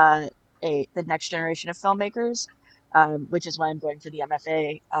the next generation of filmmakers, which is why I'm going for the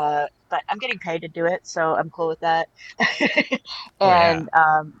MFA. But I'm getting paid to do it, so I'm cool with that. And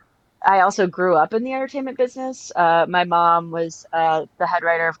I also grew up in the entertainment business. My mom was the head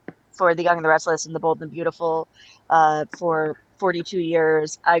writer for The Young and the Restless and The Bold and the Beautiful for 42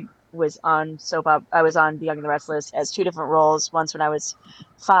 years. I was on The Young and the Restless as 2 different roles. Once when I was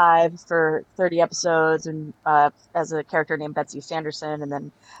 5 for 30 episodes, and as a character named Betsy Sanderson, and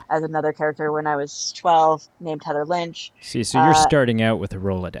then as another character when I was 12 named Heather Lynch. See, so you're starting out with a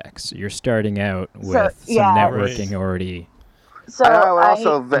Rolodex. You're starting out with some networking already. So I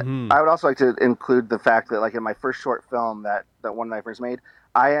would also like to include the fact that, like, in my first short film, that one that I first made,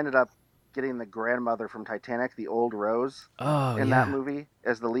 I ended up getting the grandmother from Titanic, the old Rose, in that movie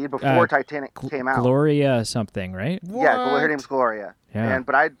as the lead before Titanic came out. Gloria something, right? What? Yeah, her name's Gloria. Yeah.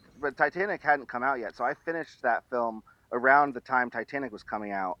 But Titanic hadn't come out yet, so I finished that film around the time Titanic was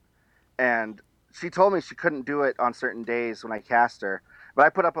coming out, and she told me she couldn't do it on certain days when I cast her. But I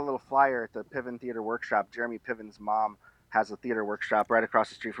put up a little flyer at the Piven Theater Workshop. Jeremy Piven's mom has a theater workshop right across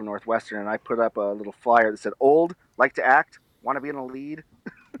the street from Northwestern, and I put up a little flyer that said, "Old, like to act, want to be in a lead."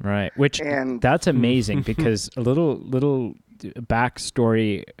 Right, that's amazing, because a little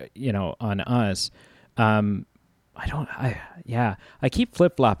backstory, on us. I keep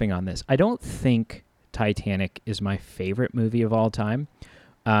flip-flopping on this. I don't think Titanic is my favorite movie of all time,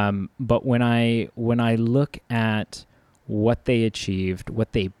 but when I look at what they achieved,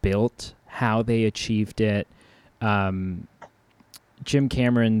 what they built, how they achieved it, Jim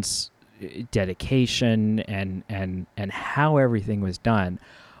Cameron's dedication and how everything was done,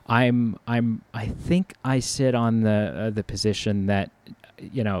 I think I sit on the position that,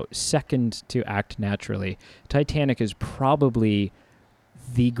 second to Act Naturally, Titanic is probably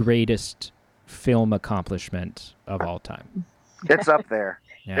the greatest film accomplishment of all time. It's up there.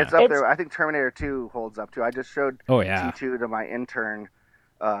 Yeah. It's up there. I think Terminator 2 holds up too. I just showed T2 to my intern.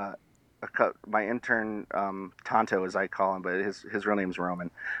 Tonto, as I call him, but his real name's Roman.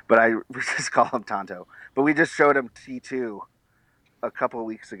 But I just call him Tonto. But we just showed him T2 a couple of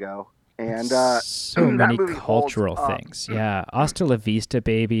weeks ago, and so many cultural things. Yeah, Hasta la Vista,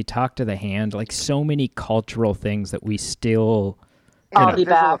 baby, Talk to the Hand, like so many cultural things that we still. The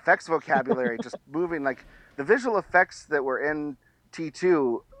visual effects vocabulary just moving. Like the visual effects that were in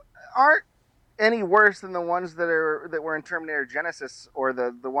T2 aren't any worse than the ones that were in Terminator Genesis or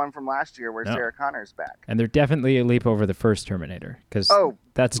the one from last year where Sarah Connor's back. And they're definitely a leap over the first Terminator, because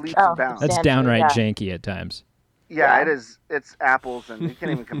that's downright janky at times. Yeah, it is. It's apples, and you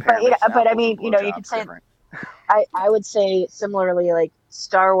can't even compare. But I mean, you could say. I would say similarly, like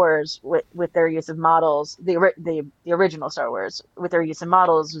Star Wars with their use of models, the original Star Wars with their use of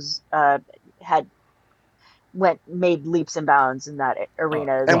models was made leaps and bounds in that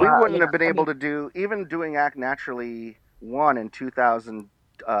arena. And we wouldn't have been able to doing Act Naturally 1 in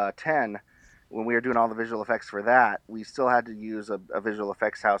 2010 when we were doing all the visual effects for that. We still had to use a visual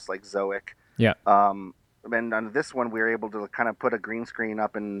effects house like Zoic. Yeah. And on this one, we were able to kind of put a green screen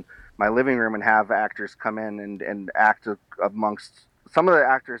up in my living room and have actors come in and act amongst. Some of the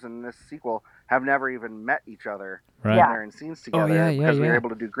actors in this sequel have never even met each other Right. when they're in scenes together, because we were yeah. able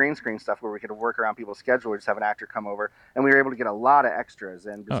to do green screen stuff where we could work around people's schedule, just have an actor come over, and we were able to get a lot of extras,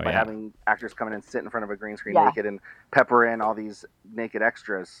 and just by having actors come in and sit in front of a green screen naked and pepper in all these naked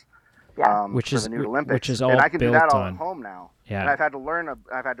extras. Which is the Nude Olympics, which is all and I can do built that all on at home now. Yeah. And I've had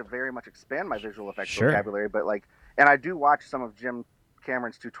to very much expand my visual effects vocabulary, but and I do watch some of Jim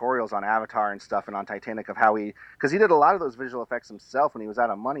Cameron's tutorials on Avatar and stuff, and on Titanic, of how because he did a lot of those visual effects himself when he was out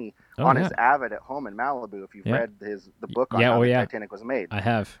of money his Avid at home in Malibu. If you've read the book on how the Titanic was made, I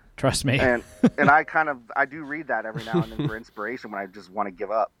have. Trust me. And I do read that every now and then for inspiration when I just want to give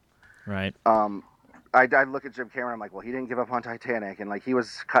up. Right. I look at Jim Cameron, I'm like, well, he didn't give up on Titanic, and he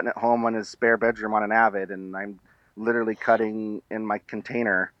was cutting at home in his spare bedroom on an Avid, and I'm literally cutting in my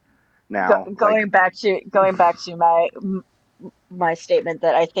container now. Going back to my statement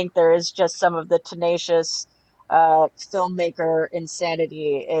that I think there is just some of the tenacious filmmaker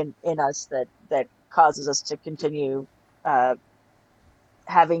insanity in us that causes us to continue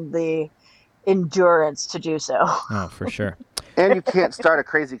having the endurance to do so. Oh, for sure. And you can't start a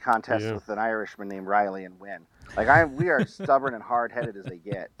crazy contest with an Irishman named Riley and win. We are stubborn and hard-headed as they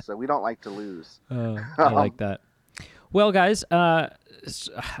get, so we don't like to lose. I like that. Well, guys, I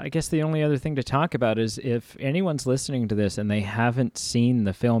guess the only other thing to talk about is if anyone's listening to this and they haven't seen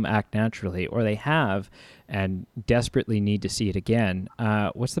the film Act Naturally, or they have and desperately need to see it again,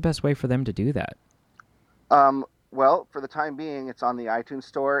 what's the best way for them to do that? Well, for the time being, it's on the iTunes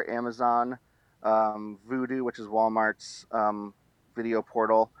Store, Amazon, Vudu, which is Walmart's video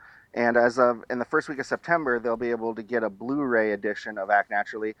portal. And in the first week of September, they'll be able to get a Blu-ray edition of Act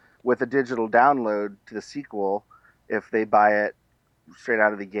Naturally with a digital download to the sequel if they buy it straight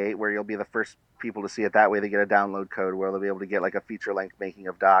out of the gate, where you'll be the first people to see it that way. They get a download code where they'll be able to get a feature-length making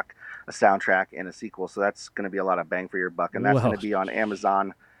of Doc, a soundtrack, and a sequel. So that's going to be a lot of bang for your buck, and that's going to be on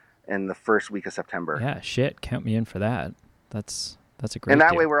Amazon in the first week of September. Yeah, shit, count me in for that. That's a great And that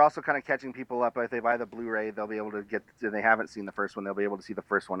deal. way we're also kind of catching people up. If they buy the Blu-ray, they'll be able to if they haven't seen the first one, they'll be able to see the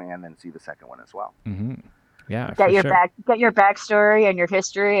first one and then see the second one as well. Mm-hmm. Yeah, get your backstory and your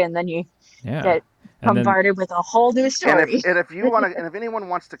history, and then you get bombarded with a whole new story. And if you want to, and if anyone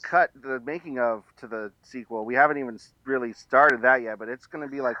wants to cut the making of to the sequel, we haven't even really started that yet, but it's going to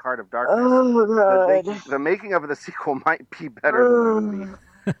be like Heart of Darkness. Oh, God. The making of the sequel might be better than the movie.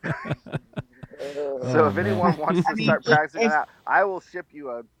 So if anyone wants to start practicing that, I will ship you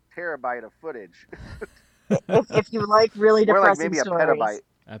a terabyte of footage. if you like really depressing maybe stories. a petabyte.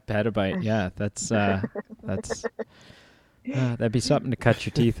 A petabyte, yeah. That'd be something to cut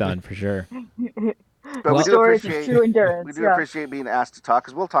your teeth on for sure. But we do stories of true endurance. We do appreciate being asked to talk,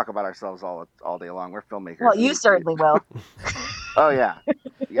 because we'll talk about ourselves all day long. We're filmmakers. Well, you certainly will. Oh yeah,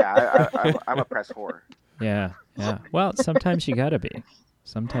 I'm a press whore. Yeah. Well, sometimes you gotta be.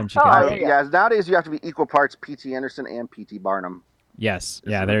 Nowadays you have to be equal parts P.T. Anderson and P.T. Barnum. Yes.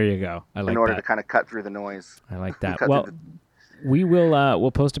 Yeah. There you go. I like that. In order to kind of cut through the noise. I like that. Well, we will.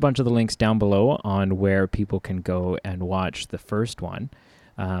 We'll post a bunch of the links down below on where people can go and watch the first one.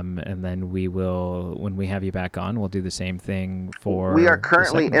 And then we will, when we have you back on, we'll do the same thing for. We are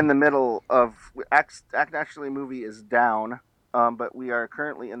currently in the middle of Act Naturally movie is down, but we are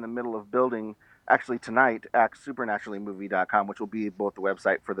currently in the middle of building. Actually, tonight, supernaturallymovie.com, which will be both the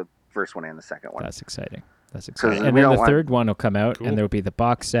website for the first one and the second one. That's exciting. And then the third one will come out, and there will be the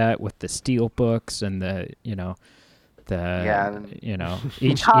box set with the steel books and each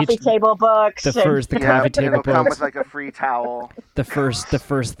coffee table books. The coffee table it'll books. come with a free towel. The first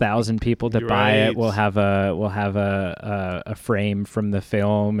 1,000 people to buy it will have a frame from the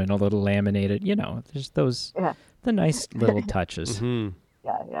film and a little laminated. There's those the nice little touches. Mm-hmm.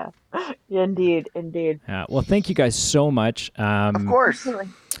 Yeah. Indeed. Yeah. Well, thank you guys so much. Of course.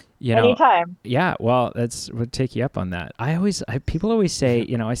 Anytime. Yeah. Well, we'll take you up on that. People always say,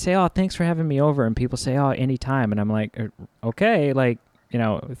 I say, oh, thanks for having me over. And people say, oh, anytime. And I'm like, okay,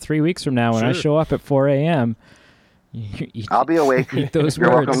 3 weeks from now when I show up at 4 a.m., I'll be awake. Eat those You're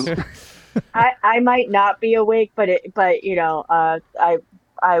words. welcome. I might not be awake, but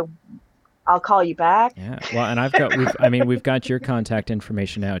I'll call you back. Yeah. Well, and we've got your contact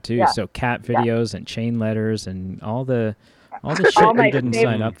information now too. Yeah. So cat videos and chain letters and all the shit you didn't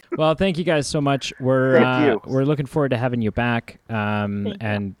sign up. Well, thank you guys so much. We're looking forward to having you back,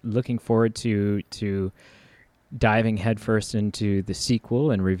 and looking forward to diving headfirst into the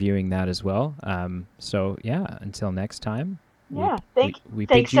sequel and reviewing that as well. So yeah, until next time. Yeah.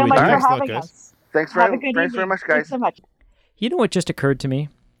 Thanks so much for having us. Thanks very much, guys. Thanks so much. You know what just occurred to me?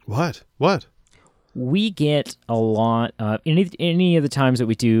 What? we get a lot of any of the times that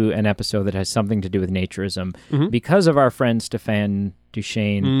we do an episode that has something to do with naturism, because of our friend Stefan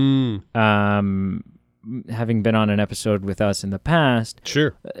Duchesne, having been on an episode with us in the past.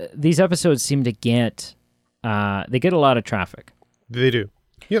 Sure. These episodes seem to get they get a lot of traffic. They do.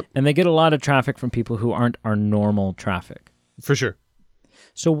 Yep. And they get a lot of traffic from people who aren't our normal traffic. For sure.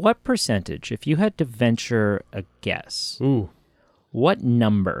 So what percentage, if you had to venture a guess, what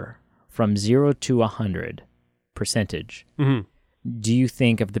number from 0 to 100 percentage do you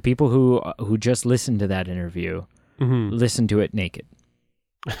think of the people who just listened to that interview listen to it naked?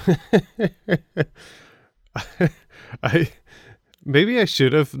 Maybe I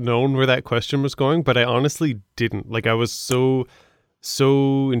should have known where that question was going, but I honestly didn't. Like, I was so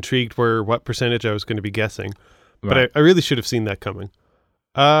intrigued what percentage I was going to be guessing, but I really should have seen that coming.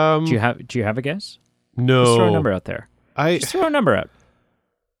 Do you have a guess? No. Just throw a number out there. Just throw a number out.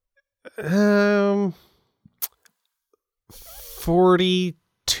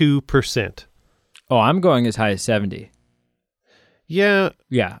 42%. Oh, I'm going as high as 70. Yeah.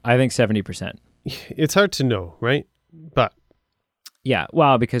 Yeah, I think 70%. It's hard to know, right? But yeah,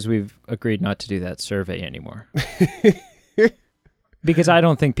 well, because we've agreed not to do that survey anymore. Because I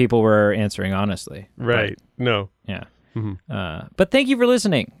don't think people were answering honestly. Right. But, no. Yeah. But thank you for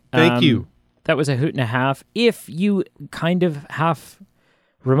listening. Thank you. That was a hoot and a half. If you kind of half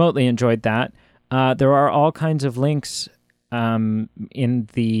remotely enjoyed that, there are all kinds of links in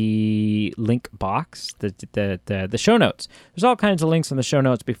the link box, the show notes. There's all kinds of links in the show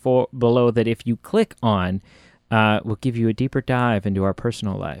notes below that if you click on, will give you a deeper dive into our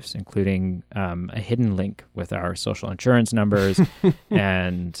personal lives, including a hidden link with our social insurance numbers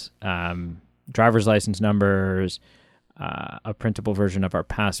and driver's license numbers, a printable version of our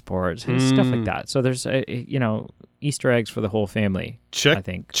passports, stuff like that. So there's Easter eggs for the whole family. I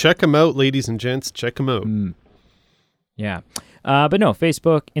think check them out, ladies and gents. Check them out. Yeah. But no,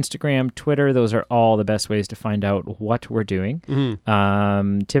 Facebook, Instagram, Twitter, those are all the best ways to find out what we're doing.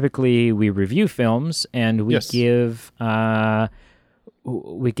 Typically, we review films, and we give a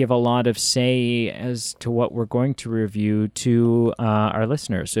lot of say as to what we're going to review to our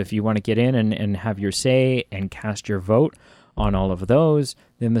listeners. So if you want to get in and have your say and cast your vote on all of those,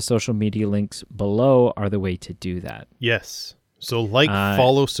 then the social media links below are the way to do that. Yes. So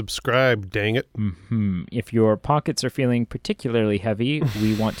follow, subscribe, dang it. If your pockets are feeling particularly heavy,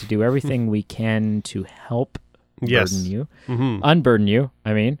 we want to do everything we can to help burden you. Unburden you,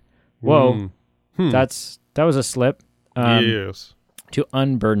 I mean. Whoa. That was a slip. Yes. To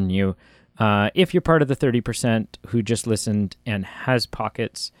unburden you. If you're part of the 30% who just listened and has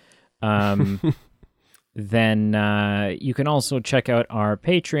pockets, then you can also check out our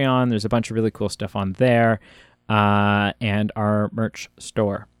Patreon. There's a bunch of really cool stuff on there. And our merch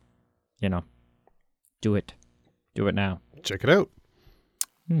store. Do it now. Check it out.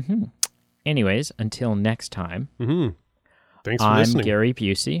 Anyways, until next time. Thanks for listening. I'm Gary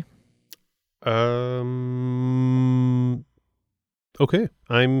Busey. Okay,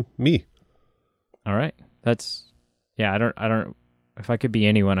 I'm me. All right. I don't. If I could be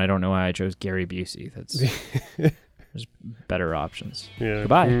anyone, I don't know why I chose Gary Busey. There's better options. Yeah.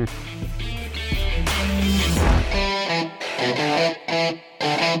 Goodbye.